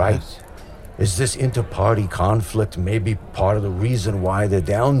 right? Yes. Is this inter-party conflict maybe part of the reason why they're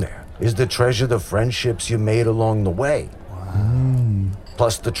down there? Is the treasure the friendships you made along the way?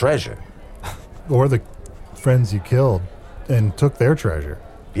 Plus the treasure. Or the friends you killed and took their treasure.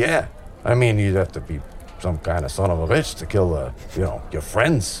 Yeah. I mean, you'd have to be some kind of son of a bitch to kill, your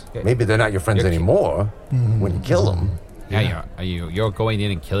friends. Maybe they're not your friends anymore when you kill them. Yeah, you're going in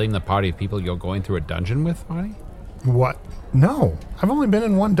and killing the party of people you're going through a dungeon with, Marty? What? No. I've only been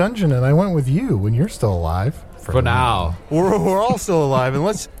in one dungeon, and I went with you, and you're still alive. For now. We're all still alive,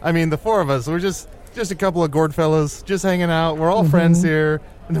 and the four of us, we're just a couple of Gourd fellows, just hanging out. We're all friends here,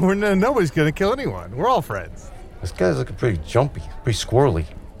 and nobody's going to kill anyone. We're all friends. This guy's looking pretty jumpy, pretty squirrely.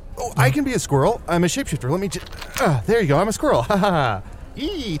 Oh, I can be a squirrel. I'm a shapeshifter. Let me just... there you go. I'm a squirrel. Ha ha ha.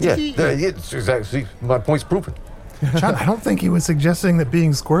 Exactly. My point's proven. John, I don't think he was suggesting that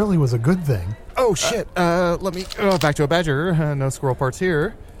being squirrely was a good thing. Oh, shit. Let me... back to a badger. No squirrel parts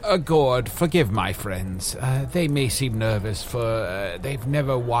here. Gourd, forgive my friends. They may seem nervous, for they've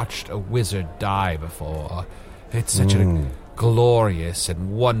never watched a wizard die before. It's such a glorious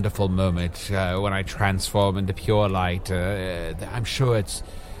and wonderful moment when I transform into pure light. I'm sure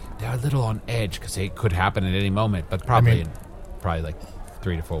they're a little on edge because it could happen at any moment, but probably in like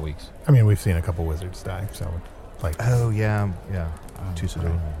 3 to 4 weeks. I mean, we've seen a couple wizards die, so... Oh, yeah. Too soon.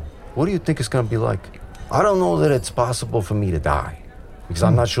 What do you think it's going to be like? I don't know that it's possible for me to die, because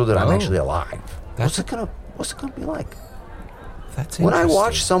I'm not sure that I'm actually alive. What's it gonna be like? That's when I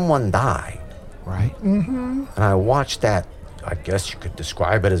watch someone die, right? And I watch that, I guess you could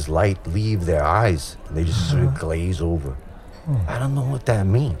describe it as light leave their eyes, and they just sort of glaze over. I don't know what that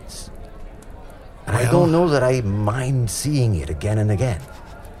means, and I don't know that I mind seeing it again and again.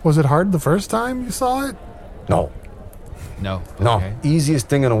 Was it hard the first time you saw it? No. Okay. Easiest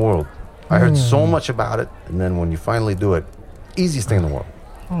thing in the world. I heard so much about it, and then when you finally do it, easiest thing in the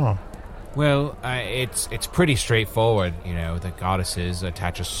world. Well, it's pretty straightforward. You know, the goddesses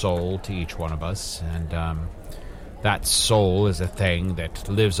attach a soul to each one of us, and that soul is a thing that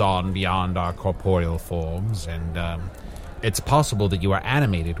lives on beyond our corporeal forms, and it's possible that you are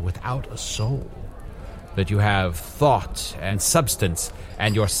animated without a soul, that you have thought and substance,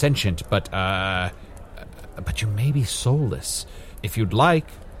 and you're sentient, but you may be soulless. If you'd like,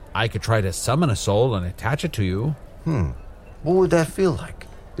 I could try to summon a soul and attach it to you. What would that feel like?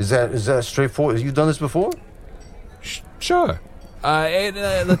 Is that straightforward? Have you done this before? Sure.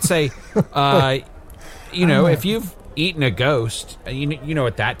 Let's say, if you've eaten a ghost, you know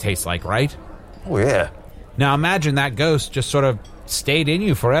what that tastes like, right? Oh, yeah. Now imagine that ghost just sort of stayed in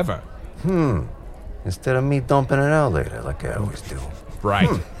you forever. instead of me dumping it out later like I always do. Right.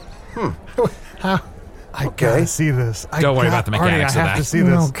 I gotta see this. Don't worry about the mechanics Arnie, I of have that. to see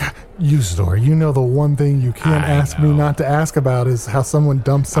this. Usador, you know the one thing you can't ask me not to ask about is how someone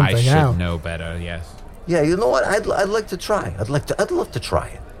dumps something I should out. know better, yes. Yeah, you know what? I'd like to try. I'd love to try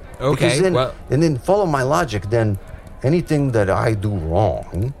it. Okay, And then follow my logic, then anything that I do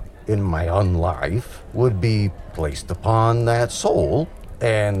wrong in my own life would be placed upon that soul,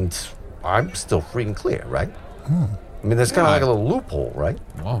 and I'm still free and clear, right? I mean, that's kind of like a little loophole, right?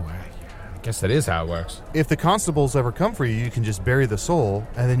 Oh, I guess that is how it works. If the constables ever come for you, you can just bury the soul,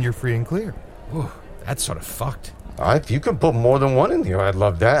 and then you're free and clear. Ooh, that's sort of fucked. If you can put more than one in here, I'd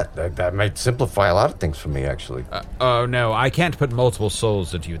love that. That might simplify a lot of things for me, actually. Oh, no, I can't put multiple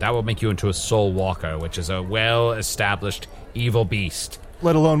souls into you. That will make you into a soul walker, which is a well-established evil beast.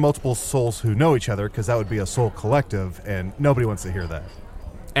 Let alone multiple souls who know each other, because that would be a soul collective, and nobody wants to hear that.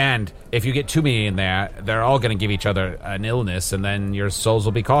 And if you get too many in there, they're all going to give each other an illness, and then your souls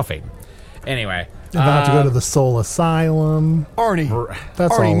will be coughing. Anyway. You'll have to go to the soul asylum. Arnie!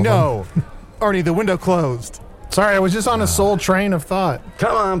 That's Arnie, all of no! them. Arnie, the window closed. Sorry, I was just on a soul train of thought.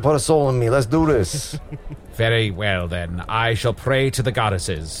 Come on, put a soul in me. Let's do this. Very well, then. I shall pray to the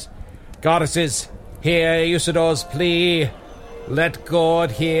goddesses. Goddesses, hear Usador's plea. Let Gourd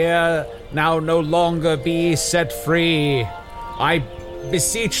here now no longer be set free. I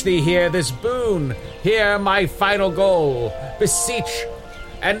beseech thee, hear this boon. Hear my final goal. Beseech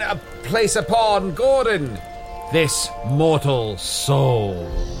and place upon Gordon this mortal soul.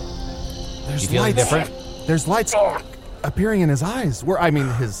 There's You feeling lights. different? There's lights appearing in his eyes.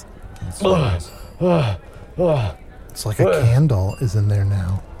 His... It's like a candle is in there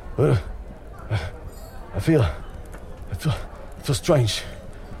now. I feel strange.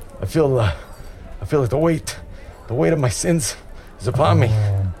 I feel like the weight of my sins is upon me.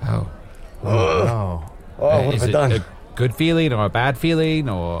 Oh. What Is have I it done? a good feeling or a bad feeling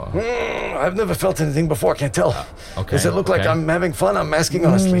or? I've never felt anything before. Can't tell. Okay. Does it look like I'm having fun? I'm asking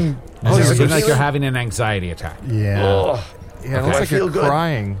honestly. Does it is it seem good like you're feeling? having an anxiety attack? Yeah. Oh, Yeah, it looks I like feel you're good.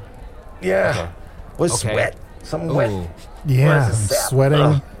 crying. Yeah. Was Okay. sweat. Some Ooh. wet. Yeah, Where's the sap?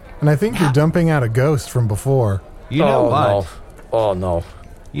 sweating. And I think you're dumping out a ghost from before. You know what? No. Oh no.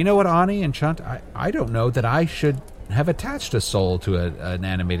 You know what, Ani and Chunt? I don't know that I should have attached a soul to an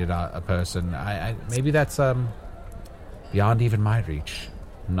animated a person. I maybe that's beyond even my reach.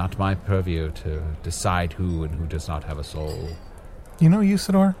 Not my purview to decide who and who does not have a soul. You know,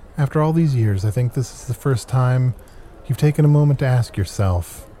 Usador, after all these years, I think this is the first time you've taken a moment to ask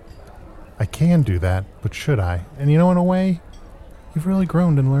yourself, I can do that, but should I? And you know, in a way, you've really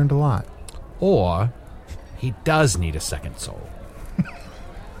grown and learned a lot. Or he does need a second soul.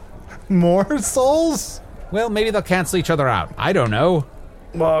 More souls? Well, maybe they'll cancel each other out. I don't know.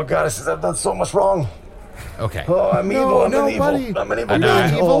 Oh, goddesses, I've done so much wrong. Okay. Oh, I'm evil. I'm an evil. buddy. I'm an evil I know. guy.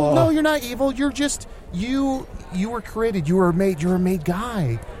 You're not evil. Oh. No, you're not evil. You're just you were created. You were a made. You're a made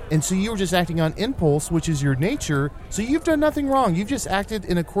guy, and so you were just acting on impulse, which is your nature. So you've done nothing wrong. You've just acted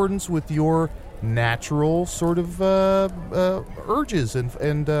in accordance with your natural sort of urges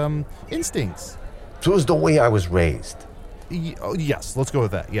and instincts. So it was the way I was raised. Yes, let's go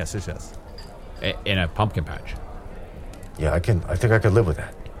with that. Yes. In a pumpkin patch. Yeah, I think I could live with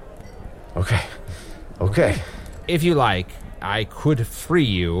that. Okay. If you like, I could free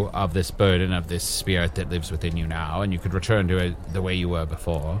you of this burden of this spirit that lives within you now, and you could return to it the way you were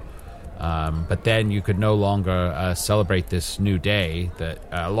before. But then you could no longer celebrate this new day that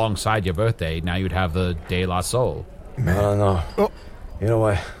alongside your birthday. Now you'd have the De La Soul. No. Oh. You know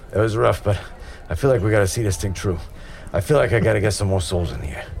what? It was rough, but I feel like we got to see this thing through. I feel like I got to get some more souls in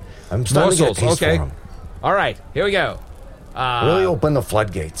here. I'm starting to get a taste okay. for 'em. All right, here we go. Really open the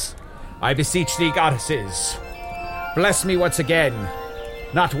floodgates. I beseech thee, goddesses, bless me once again.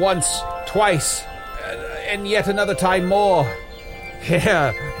 Not once, twice, and yet another time more.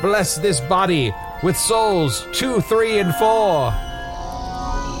 Here, bless this body with souls 2, 3, and 4.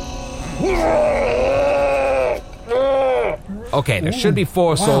 Okay, there should be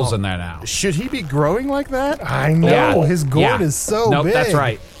 4 souls in there now. Should he be growing like that? I know. Yeah. His gourd Yeah. is so Nope, big. that's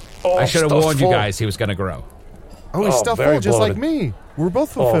right. Oh, I should have stuff's warned you full. guys he was going to grow. Oh, he's Oh, stuffed very full, just like bloated. me. We're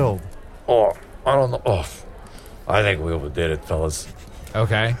both fulfilled. Oh, I don't know. Oh, I think we overdid it, fellas.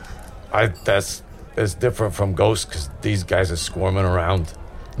 Okay. That's different from ghosts because these guys are squirming around.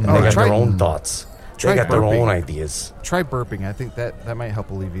 And Oh, they got try- their own thoughts. try They got their burping. own ideas. Try burping. I think that might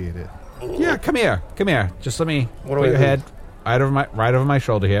help alleviate it. Yeah, come here. Just let me What put do I your do? head right over my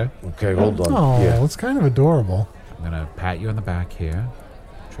shoulder here. Okay, hold on. Oh, Yeah. it's kind of adorable. I'm going to pat you on the back here.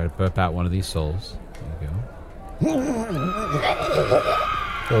 Try to burp out one of these souls. There you go.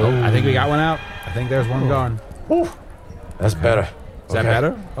 Oh, I think we got one out. I think there's one gone. Whew. That's better. Is that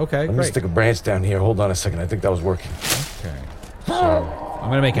better? Okay, Let me great. stick a branch down here. Hold on a second. I think that was working. Okay. So I'm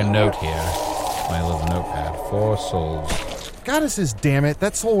going to make a note here. My little notepad. 4 souls. Goddesses, damn it.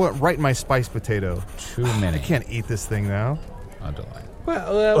 That soul went right in my spiced potato. Too many. I can't eat this thing now. Underline.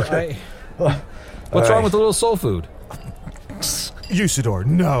 Well, Okay. what's wrong with the little soul food? Usador,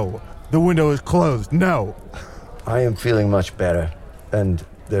 no. The window is closed. No. I am feeling much better, and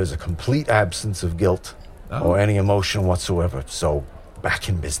there's a complete absence of guilt or any emotion whatsoever. So, back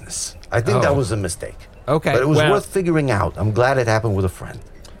in business. I think that was a mistake. Okay. But it was well, worth figuring out. I'm glad it happened with a friend.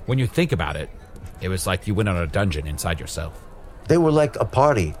 When you think about it, it was like you went on a dungeon inside yourself. They were like a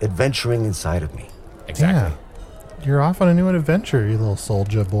party adventuring inside of me. Exactly. Yeah. You're off on a new adventure, you little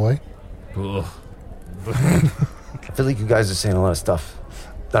soldier boy. Ugh. I feel like you guys are saying a lot of stuff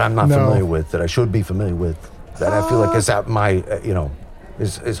that I'm not familiar with, that I should be familiar with, that I feel like is at my,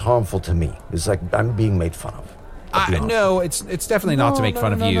 is harmful to me. It's like I'm being made fun of. No, it's definitely not to make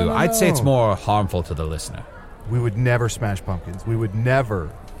fun of you. I'd say it's more harmful to the listener. We would never smash pumpkins. We would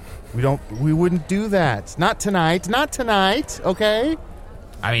never. We wouldn't do that. Not tonight. Not tonight, okay?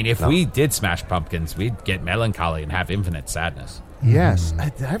 I mean, if we did smash pumpkins, we'd get melancholy and have infinite sadness. Yes.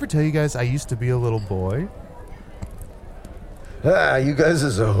 Did I ever tell you guys I used to be a little boy? You guys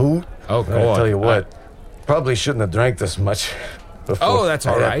is a hoot. Oh, God. I tell you what, probably shouldn't have drank this much. Before, that's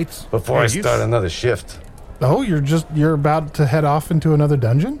all right. Before I start another shift. Oh, you're about to head off into another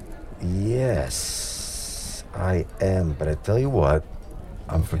dungeon? Yes, I am. But I tell you what,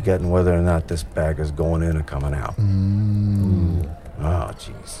 I'm forgetting whether or not this bag is going in or coming out. Oh,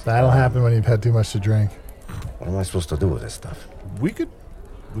 jeez. That'll happen when you've had too much to drink. What am I supposed to do with this stuff? We could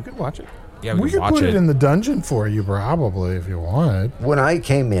watch it. Yeah, We could watch put it in the dungeon for you, probably, if you wanted. When I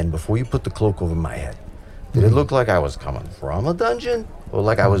came in, before you put the cloak over my head, did it look like I was coming from a dungeon? Or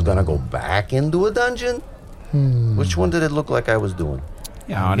like I was going to go back into a dungeon? Which one did it look like I was doing?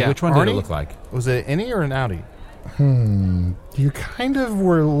 Yeah, Arnie, which one did it look like? Was it an innie or an outie? You kind of you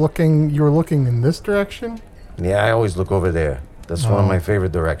were looking in this direction? Yeah, I always look over there. That's one of my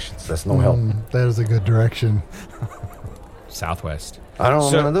favorite directions. That's no help. That is a good direction. Southwest. I don't know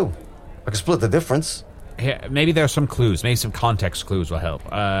what I'm going to do. I can split the difference. Here, maybe there are some clues. Maybe some context clues will help.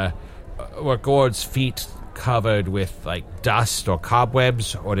 Were Gourd's feet covered with, like, dust or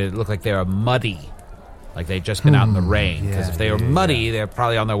cobwebs? Or did it look like they were muddy? Like they'd just been out in the rain? Because if they were muddy, they're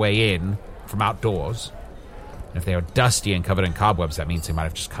probably on their way in from outdoors. And if they were dusty and covered in cobwebs, that means they might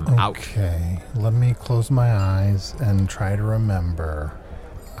have just come out. Okay, let me close my eyes and try to remember.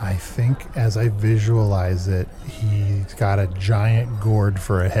 I think as I visualize it, he's got a giant gourd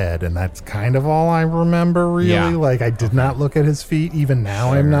for a head, and that's kind of all I remember, really. Yeah. Like, I did not look at his feet. Even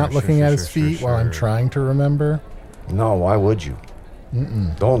now, I'm not looking at his feet while I'm trying to remember. No, why would you?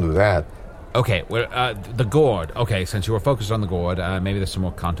 Don't do that. Okay, well, the gourd. Okay, since you were focused on the gourd, maybe there's some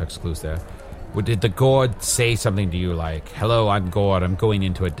more context clues there. Did the gourd say something to you like, hello, I'm Gourd, I'm going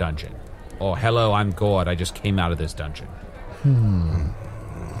into a dungeon? Or, hello, I'm Gourd, I just came out of this dungeon?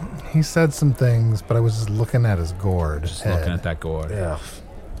 He said some things, but I was just looking at his gourd. Just looking at that gourd. Yeah.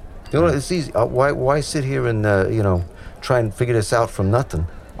 You know, it's easy. Why sit here and, try and figure this out from nothing?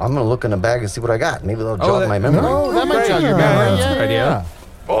 I'm going to look in the bag and see what I got. Maybe they'll jog my memory. Oh, that might jog your memory. That's a good idea.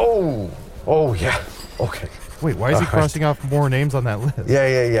 Oh, yeah. Okay. Wait, why is he crossing off more names on that list?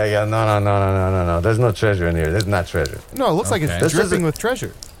 Yeah. No. There's no treasure in here. There's not treasure. No, it looks like it's dripping with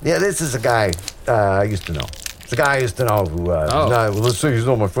treasure. Yeah, this is a guy I used to know. It's a guy I used to know who, let's say he's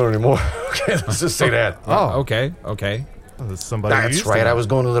not my friend anymore. Okay, let's just say that. Okay. Oh, somebody That's right. I was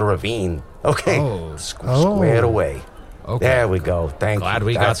going to the ravine. Okay. Squared away. Okay. There we go. Thank you. Glad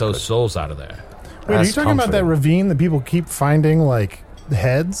we got those souls out of there. Wait, are you talking about that ravine that people keep finding, like,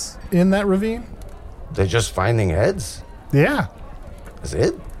 heads in that ravine? They're just finding heads? Yeah. Is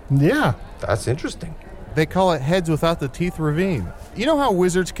it? Yeah. That's interesting. They call it Heads Without the Teeth Ravine. You know how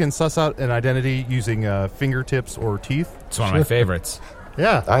wizards can suss out an identity using fingertips or teeth? It's one of my favorites.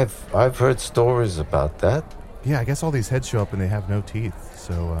 Yeah. I've heard stories about that. Yeah, I guess all these heads show up and they have no teeth.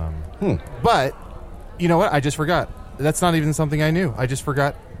 So, But, you know what? I just forgot. That's not even something I knew. I just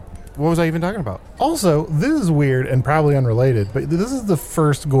forgot. What was I even talking about? Also, this is weird and probably unrelated, but this is the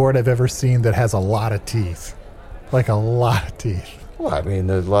first gourd I've ever seen that has a lot of teeth. Like, a lot of teeth. Well, I mean,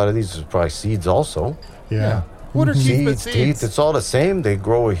 a lot of these are probably seeds also. Yeah. What are teeth but seeds? Teeth, it's all the same. They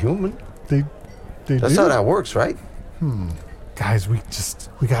grow a human. They That's do. how that works, right? Guys, we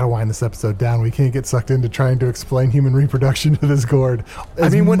got to wind this episode down. We can't get sucked into trying to explain human reproduction to this gourd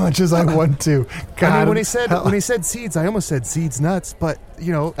as much as I want to. God, I mean, when he said seeds, I almost said seeds nuts, but,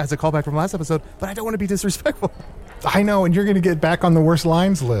 as a callback from last episode, but I don't want to be disrespectful. I know, and you're going to get back on the worst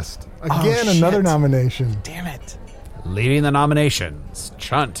lines list. Again, another nomination. Damn it. Leading the nominations,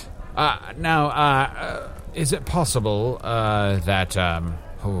 Chunt. Now, is it possible that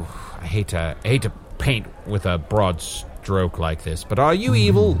I hate to paint with a broad stroke like this, but are you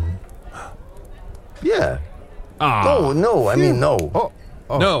evil? Yeah. No. I mean, no.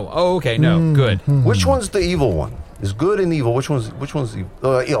 No. Oh, okay. No. Good. Which one's the evil one? Is good and evil. Which one's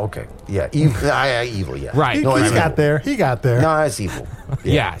evil? Yeah, okay. Yeah, evil. Evil. Yeah. Right. No, he got there. No, it's evil.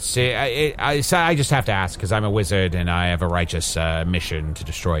 Yeah. See, I just have to ask because I'm a wizard and I have a righteous mission to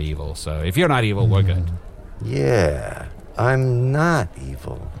destroy evil. So if you're not evil, we're good. Yeah, I'm not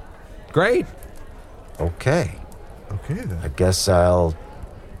evil. Great. Okay. Okay, then. I guess I'll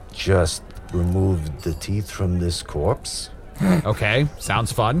just remove the teeth from this corpse. Okay.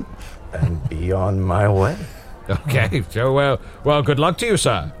 Sounds fun. And be on my way. Okay. So, well, good luck to you,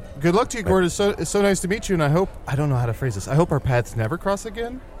 sir. Good luck to you, Gourd. It's so nice to meet you, and I don't know how to phrase this. I hope our paths never cross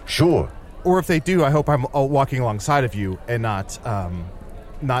again. Sure. Or if they do, I hope I'm walking alongside of you and not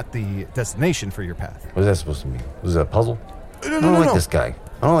the destination for your path. What is that supposed to mean? Was that a puzzle? No, I don't like this guy.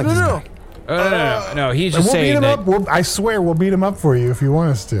 No, he's just saying that... I swear we'll beat him up for you if you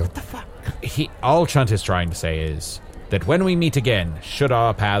want us to. What the fuck? All Chunt is trying to say is that when we meet again, should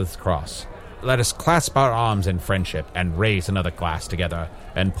our paths cross, let us clasp our arms in friendship and raise another glass together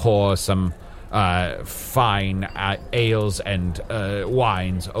and pour some fine ales and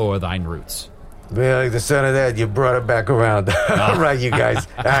wines o'er thine roots. Man, I like the sound of that. You brought it back around. All right, you guys.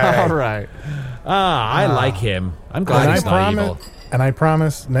 All right. I like him. I'm glad he's not evil. And I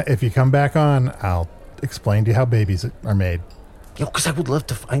promise, if you come back on, I'll explain to you how babies are made. Because I would love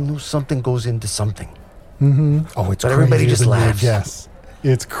to. I know something goes into something. Mm-hmm. Oh, it's but crazy. Everybody just laughs. Yes,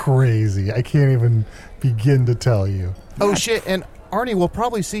 it's crazy. I can't even begin to tell you. Oh shit! And Arnie will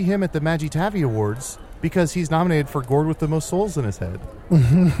probably see him at the Magitavi Awards because he's nominated for Gourd with the most souls in his head.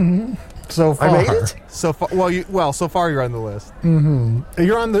 So far, I made it. So far, so far you're on the list. Mm-hmm.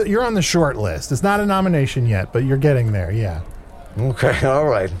 You're on the short list. It's not a nomination yet, but you're getting there. Yeah. Okay. All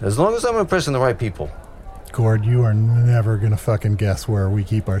right. As long as I'm impressing the right people. Gourd, you are never gonna fucking guess where we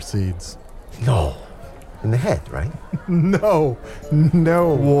keep our seeds. No. In the head, right? No.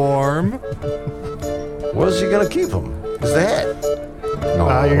 Warm. Where's he gonna keep them? It's the head.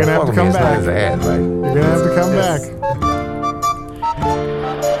 No, you're gonna have to come back. It's the head, right? You're gonna have to come back.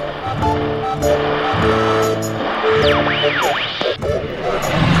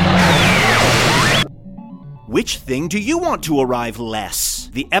 Which thing do you want to arrive less?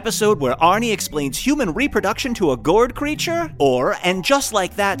 The episode where Arnie explains human reproduction to a gourd creature? Or, and just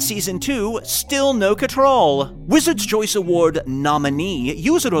like that, Season 2, Still No Control? Wizard's Choice Award nominee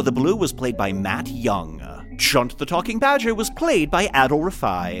Usador the Blue was played by Matt Young. Chunt the Talking Badger was played by Adol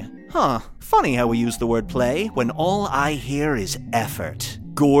Rafai. Huh, funny how we use the word play when all I hear is effort.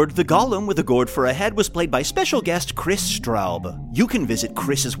 Gourd the Golem with a gourd for a head was played by special guest Kris Straub. You can visit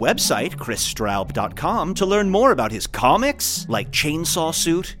Kris's website, krisstraub.com, to learn more about his comics, like Chainsaw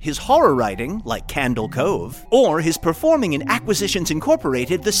Suit, his horror writing, like Candle Cove, or his performing in Acquisitions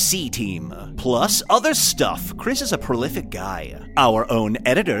Incorporated, The C-Team. Plus other stuff. Kris is a prolific guy. Our own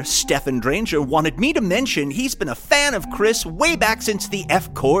editor, Stefan Dranger, wanted me to mention he's been a fan of Kris way back since the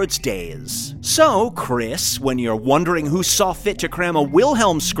F-Chords days. So, Kris, when you're wondering who saw fit to cram a Wilhelm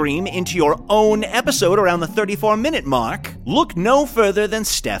scream into your own episode around the 34-minute mark, look no further than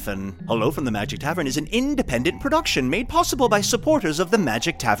Stefan. Hello from the Magic Tavern is an independent production made possible by supporters of the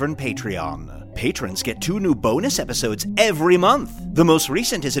Magic Tavern Patreon. Patrons get 2 new bonus episodes every month. The most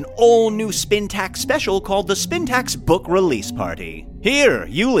recent is an all-new Spintax special called the Spintax Book Release Party. Here,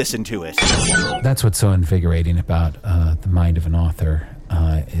 you listen to it. That's what's so invigorating about the mind of an author,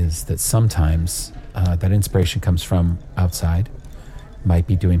 is that sometimes that inspiration comes from outside. Might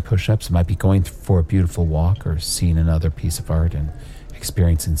be doing push-ups, might be going for a beautiful walk or seeing another piece of art and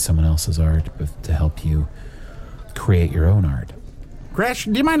experiencing someone else's art to help you create your own art. Gresh,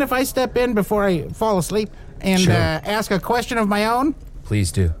 do you mind if I step in before I fall asleep and ask a question of my own?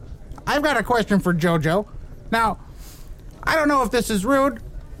 Please do. I've got a question for JoJo. Now, I don't know if this is rude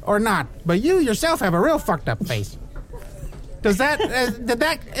or not, but you yourself have a real fucked up face. Did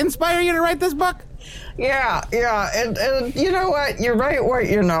that inspire you to write this book? Yeah, and you know what? You're right what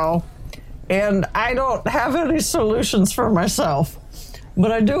you know. And I don't have any solutions for myself.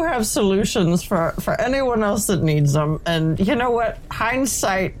 But I do have solutions for anyone else that needs them. And you know what?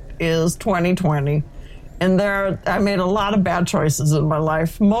 Hindsight is 20/20. And I made a lot of bad choices in my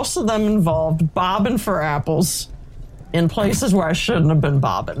life. Most of them involved bobbing for apples in places where I shouldn't have been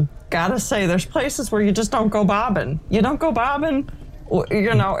bobbing. Gotta say, there's places where you just don't go bobbing. You don't go bobbing,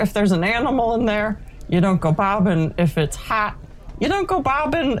 you know, if there's an animal in there. You don't go bobbing if it's hot. You don't go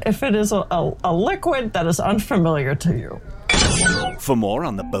bobbing if it is a liquid that is unfamiliar to you. For more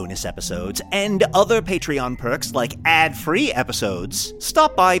on the bonus episodes and other Patreon perks like ad-free episodes,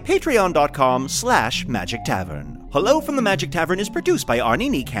 stop by patreon.com/Magic Tavern. Hello from the Magic Tavern is produced by Arnie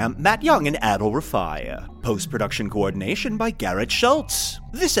Niekamp, Matt Young, and Adol Rafai. Post-production coordination by Garrett Schultz.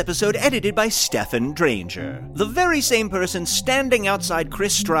 This episode edited by Stefan Dranger, the very same person standing outside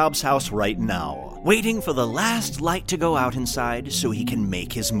Kris Straub's house right now, waiting for the last light to go out inside so he can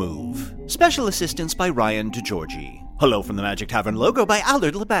make his move. Special assistance by Ryan DeGiorgi. Hello from the Magic Tavern logo by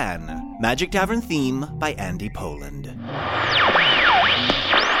Allard Laban. Magic Tavern theme by Andy Poland.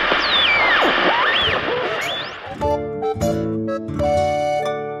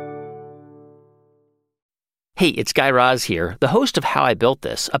 Hey, it's Guy Raz here, the host of How I Built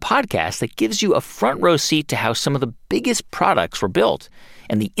This, a podcast that gives you a front row seat to how some of the biggest products were built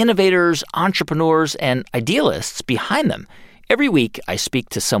and the innovators, entrepreneurs, and idealists behind them. Every week, I speak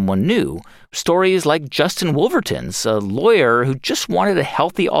to someone new. Stories like Justin Wolverton's, a lawyer who just wanted a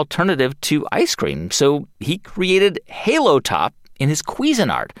healthy alternative to ice cream, so he created Halo Top in his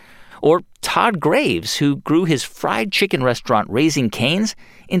Cuisinart. Or Todd Graves, who grew his fried chicken restaurant Raising Cane's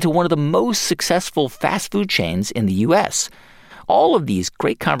into one of the most successful fast food chains in the U.S. All of these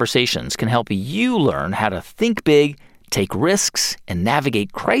great conversations can help you learn how to think big, take risks, and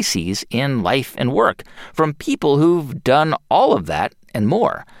navigate crises in life and work from people who've done all of that and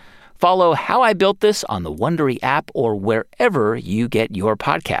more. Follow How I Built This on the Wondery app or wherever you get your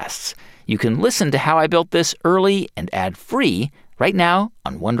podcasts. You can listen to How I Built This early and ad-free right now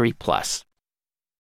on Wondery Plus.